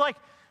life. It's like,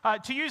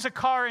 to use a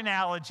car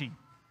analogy,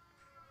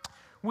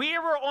 we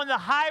were on the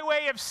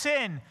highway of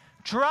sin,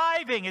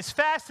 driving as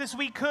fast as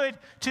we could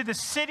to the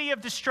city of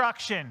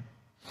destruction,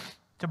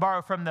 to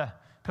borrow from the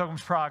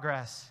Pilgrim's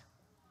Progress.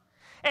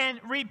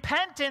 And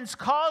repentance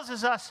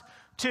causes us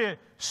to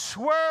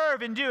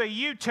swerve and do a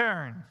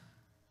U-turn.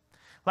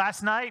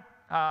 Last night,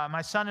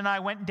 my son and I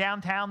went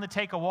downtown to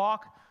take a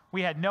walk.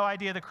 We had no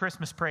idea the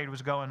Christmas parade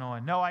was going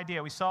on. No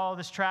idea. We saw all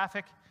this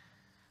traffic.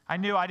 I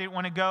knew I didn't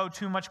want to go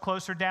too much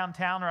closer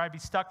downtown or I'd be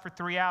stuck for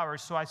 3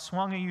 hours, so I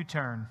swung a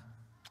U-turn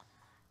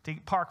to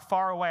park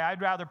far away.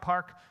 I'd rather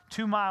park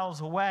 2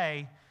 miles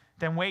away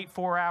than wait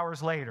 4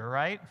 hours later,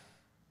 right?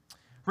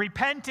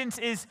 Repentance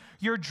is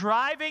you're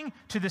driving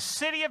to the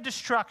city of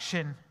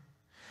destruction.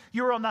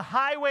 You're on the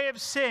highway of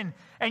sin,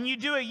 and you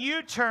do a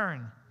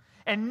U-turn.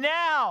 And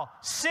now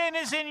sin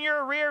is in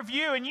your rear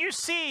view, and you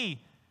see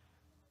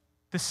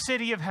the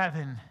city of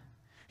heaven.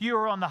 You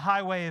are on the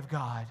highway of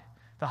God,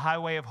 the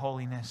highway of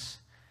holiness.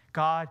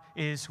 God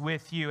is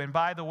with you. And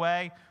by the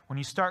way, when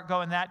you start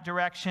going that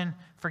direction,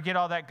 forget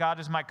all that God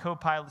is my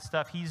co-pilot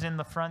stuff. He's in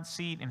the front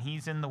seat, and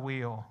he's in the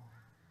wheel,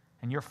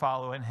 and you're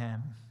following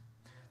him.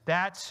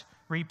 That's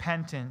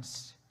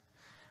repentance.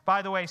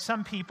 By the way,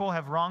 some people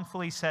have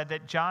wrongfully said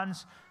that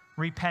John's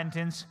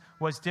repentance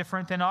was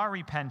different than our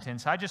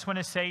repentance. I just want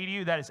to say to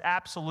you that is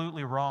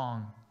absolutely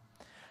wrong.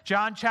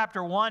 John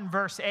chapter 1,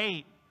 verse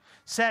 8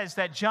 says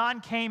that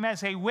John came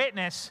as a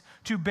witness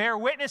to bear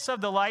witness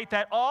of the light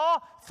that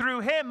all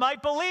through him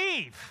might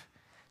believe.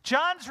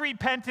 John's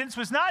repentance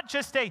was not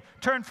just a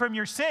turn from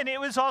your sin, it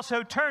was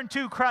also turn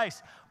to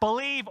Christ.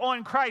 Believe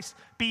on Christ.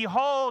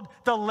 Behold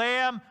the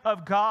Lamb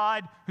of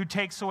God who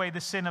takes away the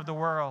sin of the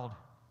world.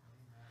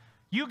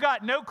 You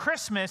got no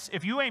Christmas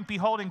if you ain't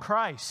beholding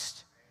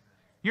Christ.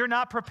 You're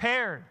not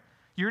prepared.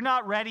 You're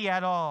not ready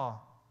at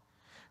all.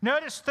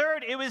 Notice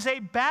third, it was a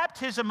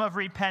baptism of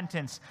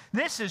repentance.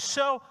 This is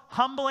so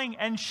humbling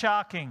and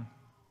shocking.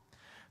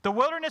 The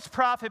wilderness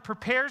prophet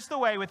prepares the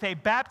way with a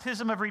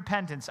baptism of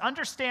repentance.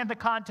 Understand the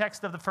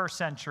context of the first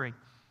century.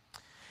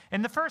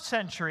 In the first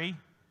century,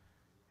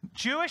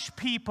 Jewish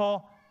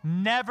people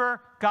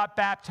never got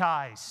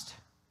baptized.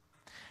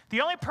 The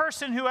only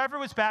person who ever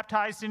was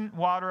baptized in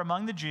water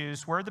among the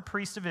Jews were the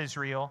priests of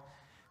Israel.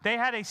 They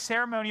had a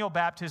ceremonial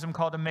baptism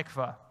called a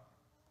mikvah.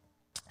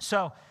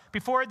 So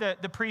before the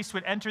priest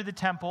would enter the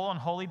temple on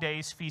holy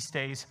days, feast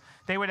days,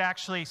 they would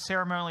actually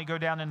ceremonially go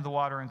down into the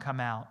water and come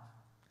out.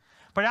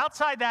 But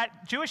outside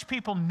that, Jewish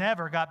people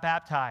never got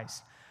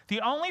baptized.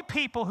 The only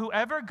people who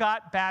ever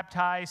got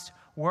baptized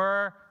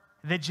were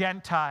the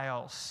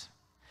Gentiles.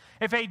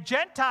 If a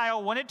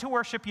Gentile wanted to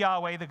worship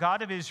Yahweh, the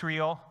God of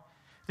Israel,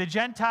 the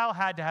Gentile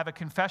had to have a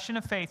confession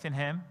of faith in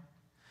him.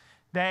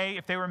 They,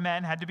 if they were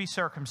men, had to be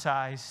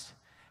circumcised.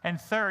 And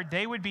third,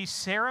 they would be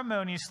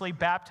ceremoniously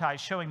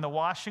baptized, showing the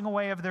washing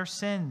away of their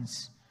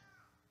sins,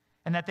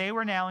 and that they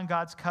were now in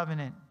God's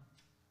covenant.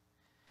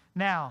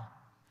 Now,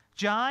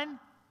 John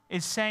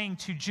is saying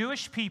to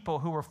Jewish people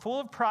who were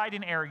full of pride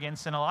and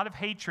arrogance and a lot of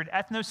hatred,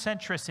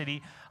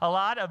 ethnocentricity, a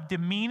lot of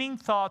demeaning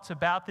thoughts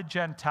about the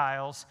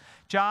Gentiles,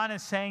 John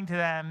is saying to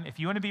them, if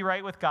you want to be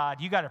right with God,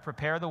 you got to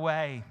prepare the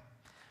way.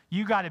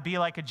 You got to be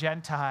like a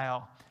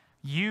Gentile.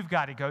 You've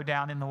got to go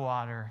down in the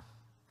water.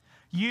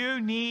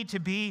 You need to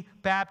be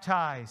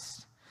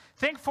baptized.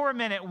 Think for a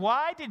minute,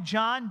 why did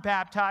John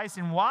baptize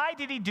and why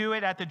did he do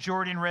it at the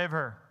Jordan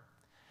River?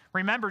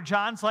 Remember,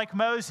 John's like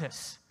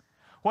Moses.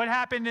 What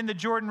happened in the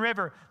Jordan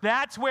River?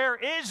 That's where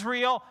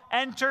Israel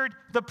entered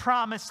the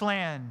promised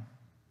land.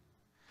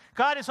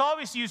 God has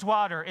always used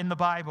water in the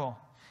Bible.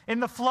 In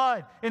the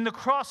flood, in the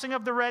crossing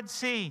of the Red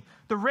Sea,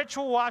 the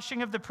ritual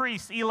washing of the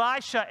priests,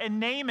 Elisha and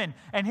Naaman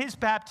and his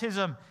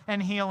baptism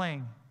and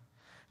healing.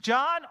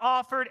 John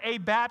offered a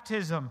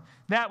baptism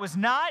that was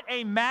not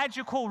a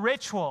magical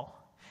ritual.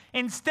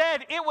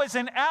 Instead, it was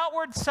an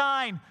outward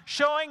sign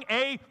showing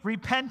a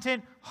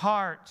repentant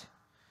heart.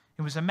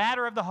 It was a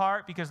matter of the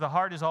heart because the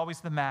heart is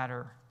always the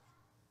matter.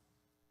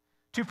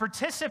 To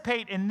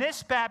participate in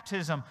this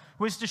baptism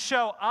was to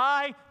show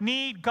I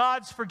need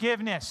God's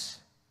forgiveness.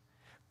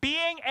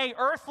 Being an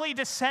earthly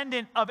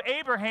descendant of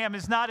Abraham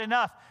is not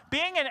enough.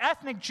 Being an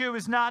ethnic Jew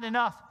is not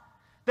enough.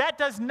 That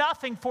does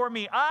nothing for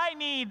me. I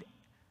need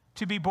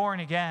to be born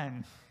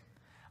again.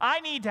 I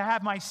need to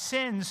have my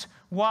sins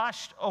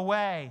washed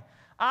away.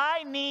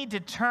 I need to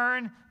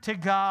turn to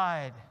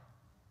God.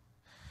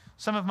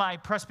 Some of my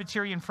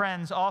Presbyterian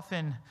friends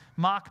often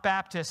mock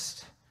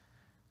Baptists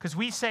because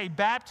we say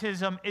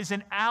baptism is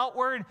an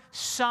outward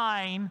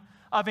sign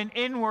of an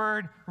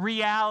inward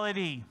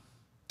reality.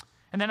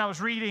 And then I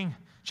was reading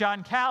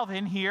John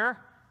Calvin here,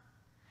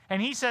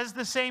 and he says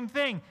the same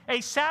thing.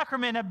 A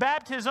sacrament of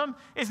baptism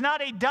is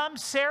not a dumb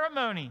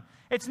ceremony.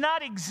 It's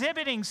not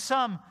exhibiting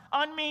some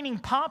unmeaning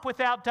pomp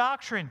without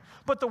doctrine,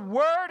 but the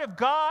Word of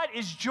God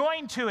is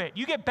joined to it.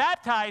 You get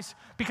baptized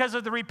because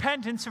of the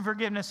repentance and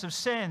forgiveness of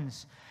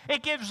sins.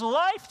 It gives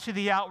life to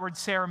the outward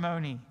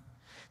ceremony.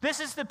 This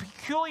is the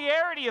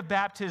peculiarity of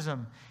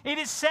baptism. It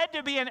is said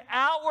to be an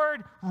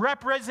outward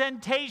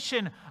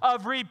representation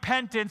of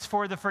repentance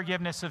for the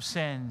forgiveness of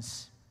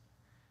sins.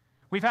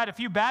 We've had a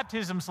few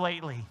baptisms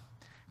lately.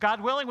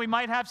 God willing, we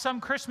might have some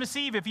Christmas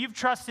Eve if you've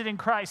trusted in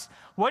Christ.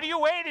 What are you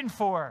waiting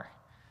for?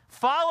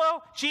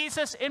 Follow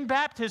Jesus in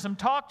baptism.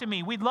 Talk to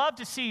me. We'd love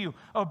to see you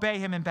obey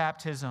him in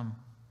baptism.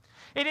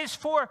 It is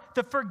for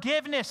the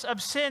forgiveness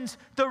of sins,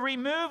 the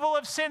removal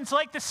of sins,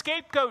 like the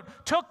scapegoat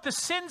took the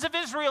sins of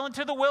Israel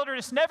into the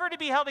wilderness, never to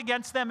be held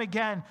against them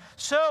again.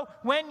 So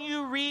when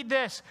you read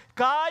this,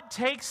 God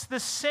takes the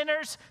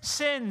sinner's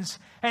sins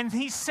and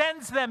he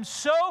sends them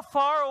so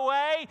far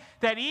away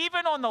that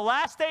even on the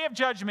last day of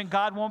judgment,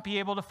 God won't be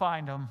able to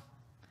find them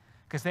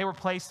because they were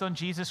placed on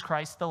Jesus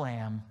Christ the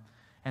Lamb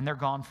and they're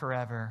gone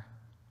forever.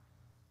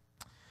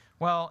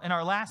 Well, in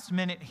our last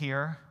minute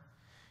here,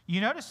 you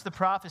notice the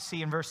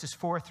prophecy in verses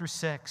 4 through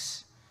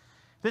 6.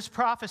 This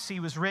prophecy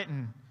was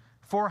written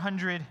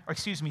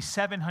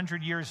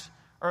 700 years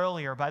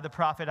earlier by the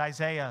prophet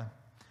Isaiah.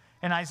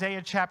 In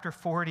Isaiah chapter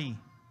 40,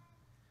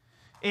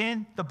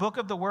 in the book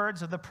of the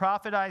words of the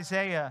prophet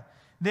Isaiah,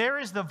 there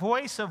is the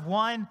voice of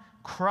one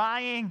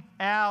crying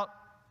out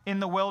in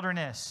the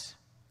wilderness.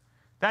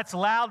 That's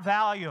loud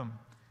volume.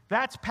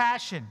 That's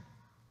passion.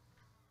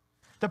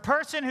 The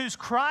person who's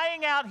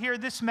crying out here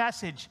this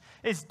message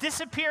is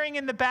disappearing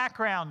in the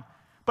background,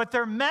 but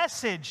their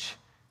message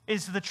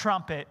is the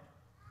trumpet.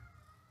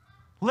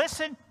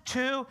 Listen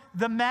to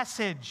the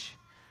message.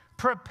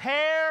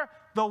 Prepare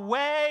the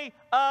way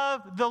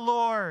of the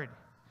Lord.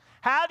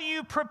 How do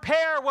you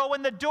prepare? Well,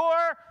 when the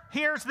door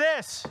hears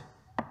this,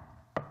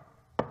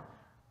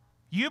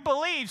 you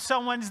believe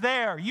someone's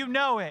there. You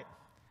know it.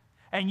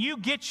 And you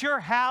get your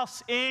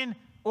house in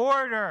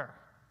order.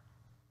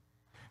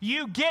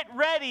 You get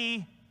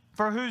ready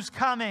for who's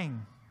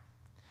coming.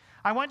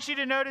 I want you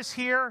to notice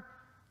here,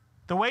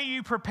 the way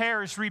you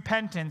prepare is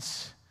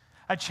repentance,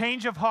 a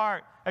change of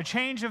heart, a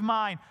change of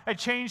mind, a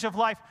change of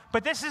life.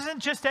 But this isn't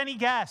just any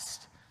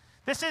guest.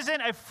 This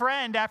isn't a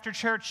friend after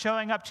church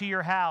showing up to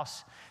your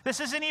house. This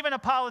isn't even a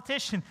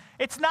politician.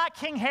 It's not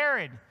King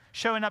Herod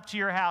showing up to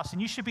your house,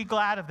 and you should be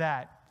glad of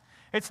that.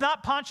 It's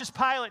not Pontius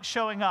Pilate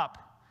showing up.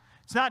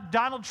 It's not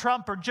Donald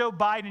Trump or Joe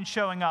Biden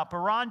showing up,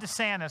 or Ron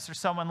DeSantis or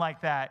someone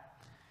like that.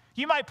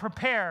 You might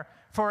prepare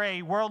for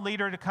a world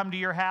leader to come to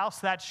your house,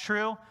 that's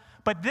true.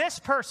 But this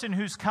person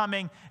who's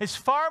coming is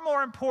far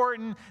more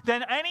important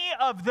than any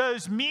of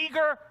those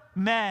meager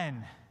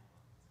men.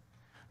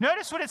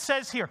 Notice what it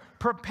says here.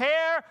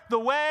 Prepare the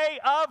way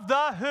of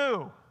the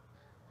who?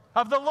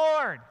 Of the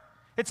Lord.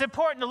 It's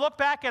important to look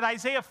back at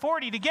Isaiah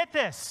 40 to get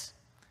this.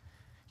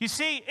 You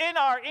see, in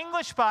our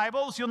English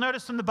Bibles, you'll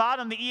notice on the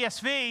bottom, the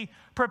ESV,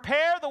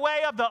 prepare the way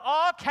of the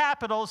all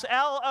capitals,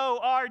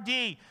 Lord.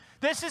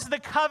 This is the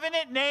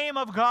covenant name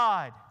of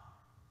God.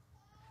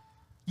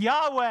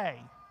 Yahweh.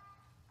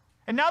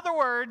 In other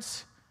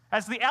words,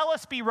 as the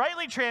LSB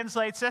rightly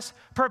translates this,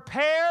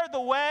 prepare the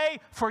way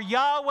for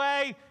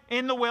Yahweh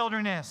in the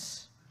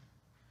wilderness.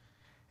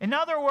 In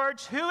other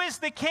words, who is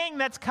the king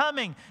that's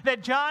coming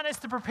that John is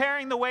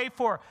preparing the way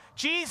for?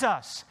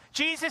 Jesus.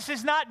 Jesus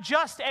is not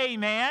just a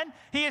man.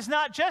 He is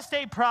not just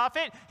a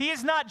prophet. He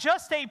is not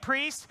just a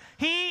priest.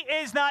 He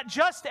is not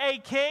just a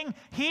king.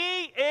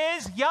 He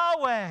is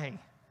Yahweh. Amen.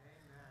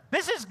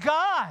 This is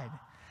God.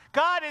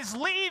 God is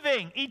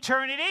leaving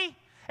eternity,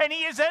 and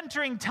he is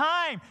entering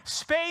time,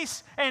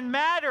 space, and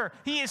matter.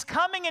 He is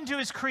coming into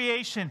his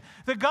creation.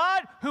 The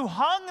God who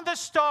hung the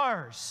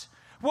stars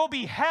will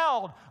be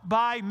held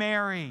by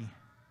Mary.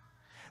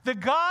 The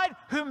God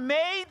who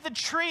made the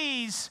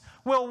trees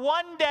will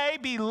one day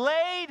be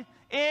laid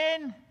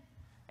in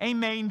a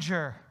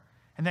manger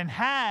and then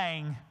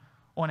hang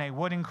on a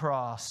wooden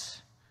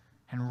cross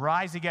and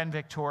rise again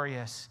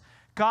victorious.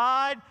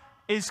 God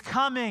is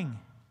coming.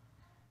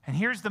 And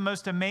here's the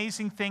most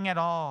amazing thing at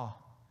all.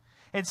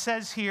 It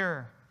says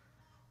here,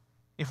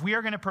 if we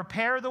are going to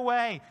prepare the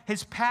way,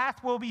 his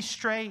path will be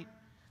straight.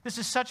 This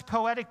is such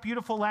poetic,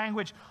 beautiful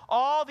language.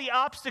 All the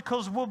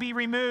obstacles will be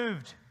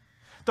removed.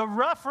 The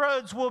rough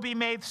roads will be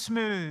made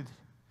smooth.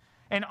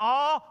 And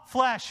all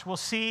flesh will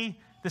see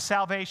the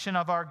salvation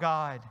of our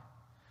God.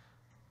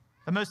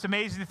 The most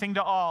amazing thing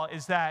to all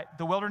is that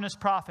the wilderness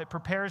prophet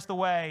prepares the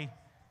way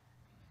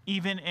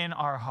even in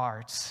our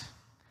hearts.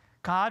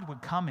 God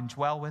would come and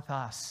dwell with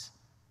us.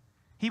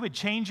 He would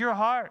change your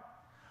heart.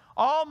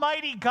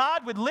 Almighty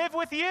God would live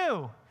with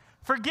you,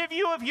 forgive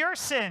you of your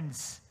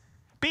sins,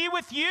 be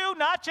with you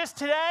not just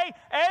today,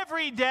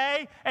 every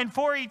day, and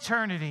for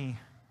eternity.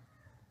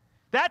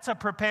 That's a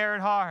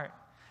prepared heart.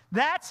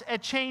 That's a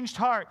changed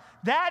heart.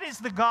 That is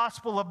the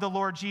gospel of the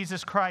Lord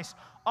Jesus Christ.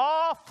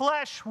 All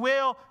flesh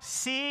will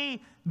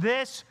see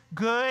this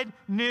good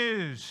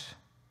news.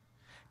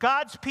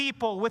 God's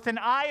people with an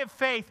eye of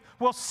faith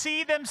will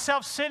see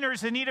themselves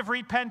sinners in need of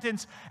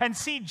repentance and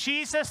see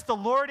Jesus, the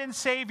Lord and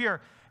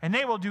Savior, and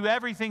they will do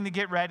everything to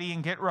get ready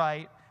and get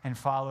right and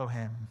follow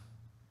him.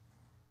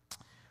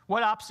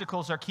 What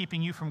obstacles are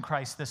keeping you from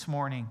Christ this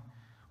morning?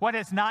 What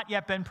has not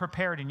yet been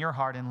prepared in your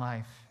heart and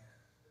life?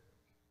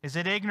 Is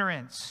it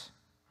ignorance?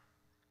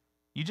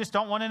 You just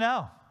don't want to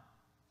know.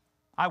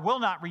 I will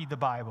not read the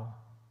Bible.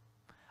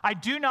 I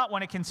do not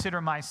want to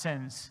consider my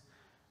sins.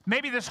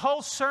 Maybe this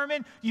whole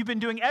sermon, you've been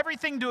doing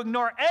everything to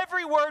ignore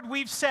every word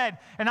we've said.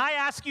 And I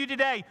ask you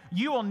today,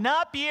 you will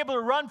not be able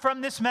to run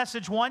from this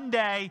message one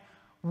day.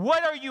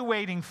 What are you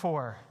waiting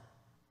for?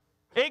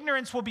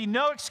 Ignorance will be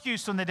no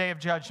excuse on the day of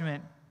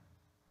judgment.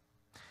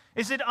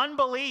 Is it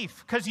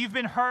unbelief because you've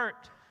been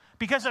hurt,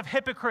 because of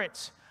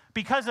hypocrites,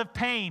 because of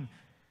pain?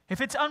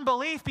 If it's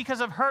unbelief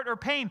because of hurt or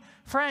pain,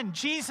 friend,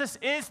 Jesus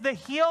is the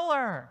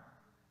healer.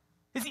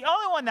 He's the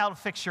only one that will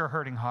fix your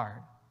hurting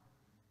heart.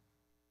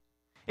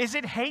 Is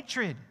it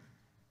hatred?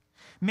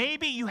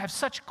 Maybe you have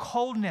such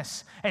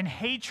coldness and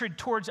hatred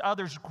towards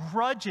others,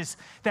 grudges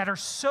that are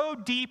so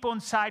deep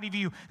inside of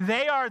you.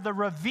 They are the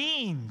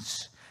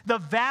ravines, the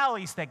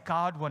valleys that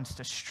God wants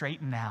to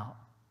straighten out.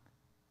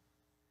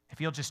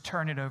 If you'll just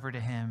turn it over to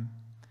him,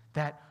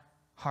 that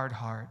hard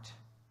heart.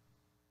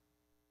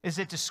 Is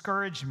it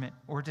discouragement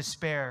or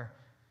despair?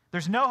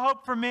 There's no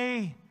hope for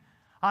me.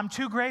 I'm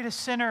too great a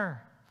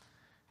sinner.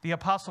 The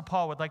Apostle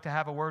Paul would like to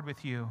have a word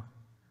with you.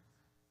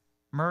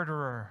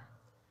 Murderer,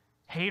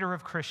 hater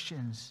of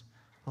Christians,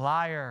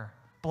 liar,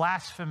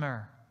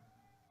 blasphemer.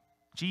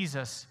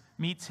 Jesus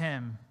meets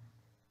him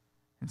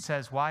and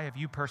says, why have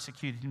you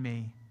persecuted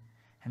me?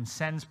 And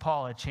sends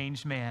Paul, a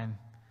changed man,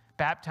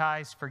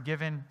 baptized,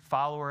 forgiven,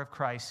 follower of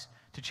Christ,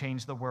 to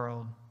change the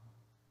world.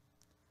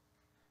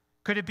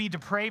 Could it be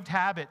depraved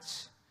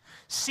habits,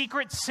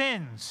 secret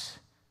sins,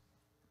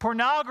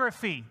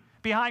 pornography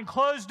behind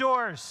closed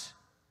doors?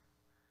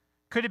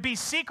 Could it be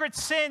secret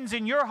sins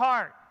in your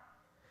heart?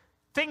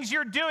 Things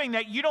you're doing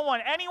that you don't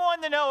want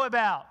anyone to know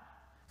about.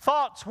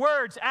 Thoughts,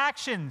 words,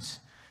 actions.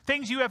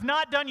 Things you have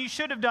not done, you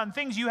should have done.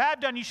 Things you have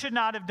done, you should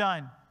not have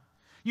done.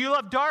 You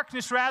love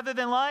darkness rather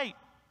than light.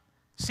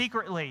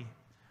 Secretly.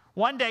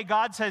 One day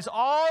God says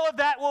all of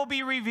that will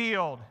be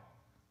revealed.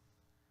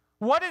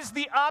 What is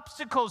the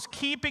obstacles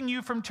keeping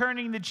you from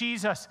turning to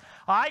Jesus?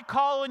 I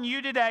call on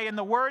you today in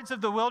the words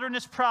of the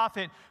wilderness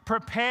prophet,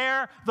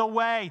 prepare the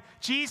way.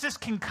 Jesus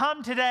can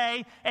come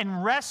today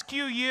and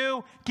rescue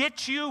you,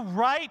 get you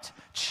right,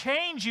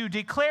 change you,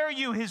 declare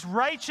you his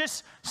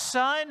righteous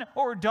son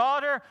or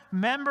daughter,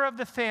 member of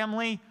the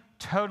family,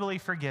 totally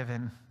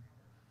forgiven.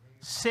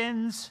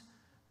 Sins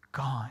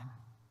gone.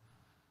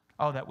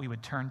 Oh, that we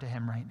would turn to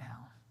him right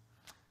now.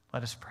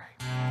 Let us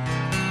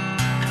pray.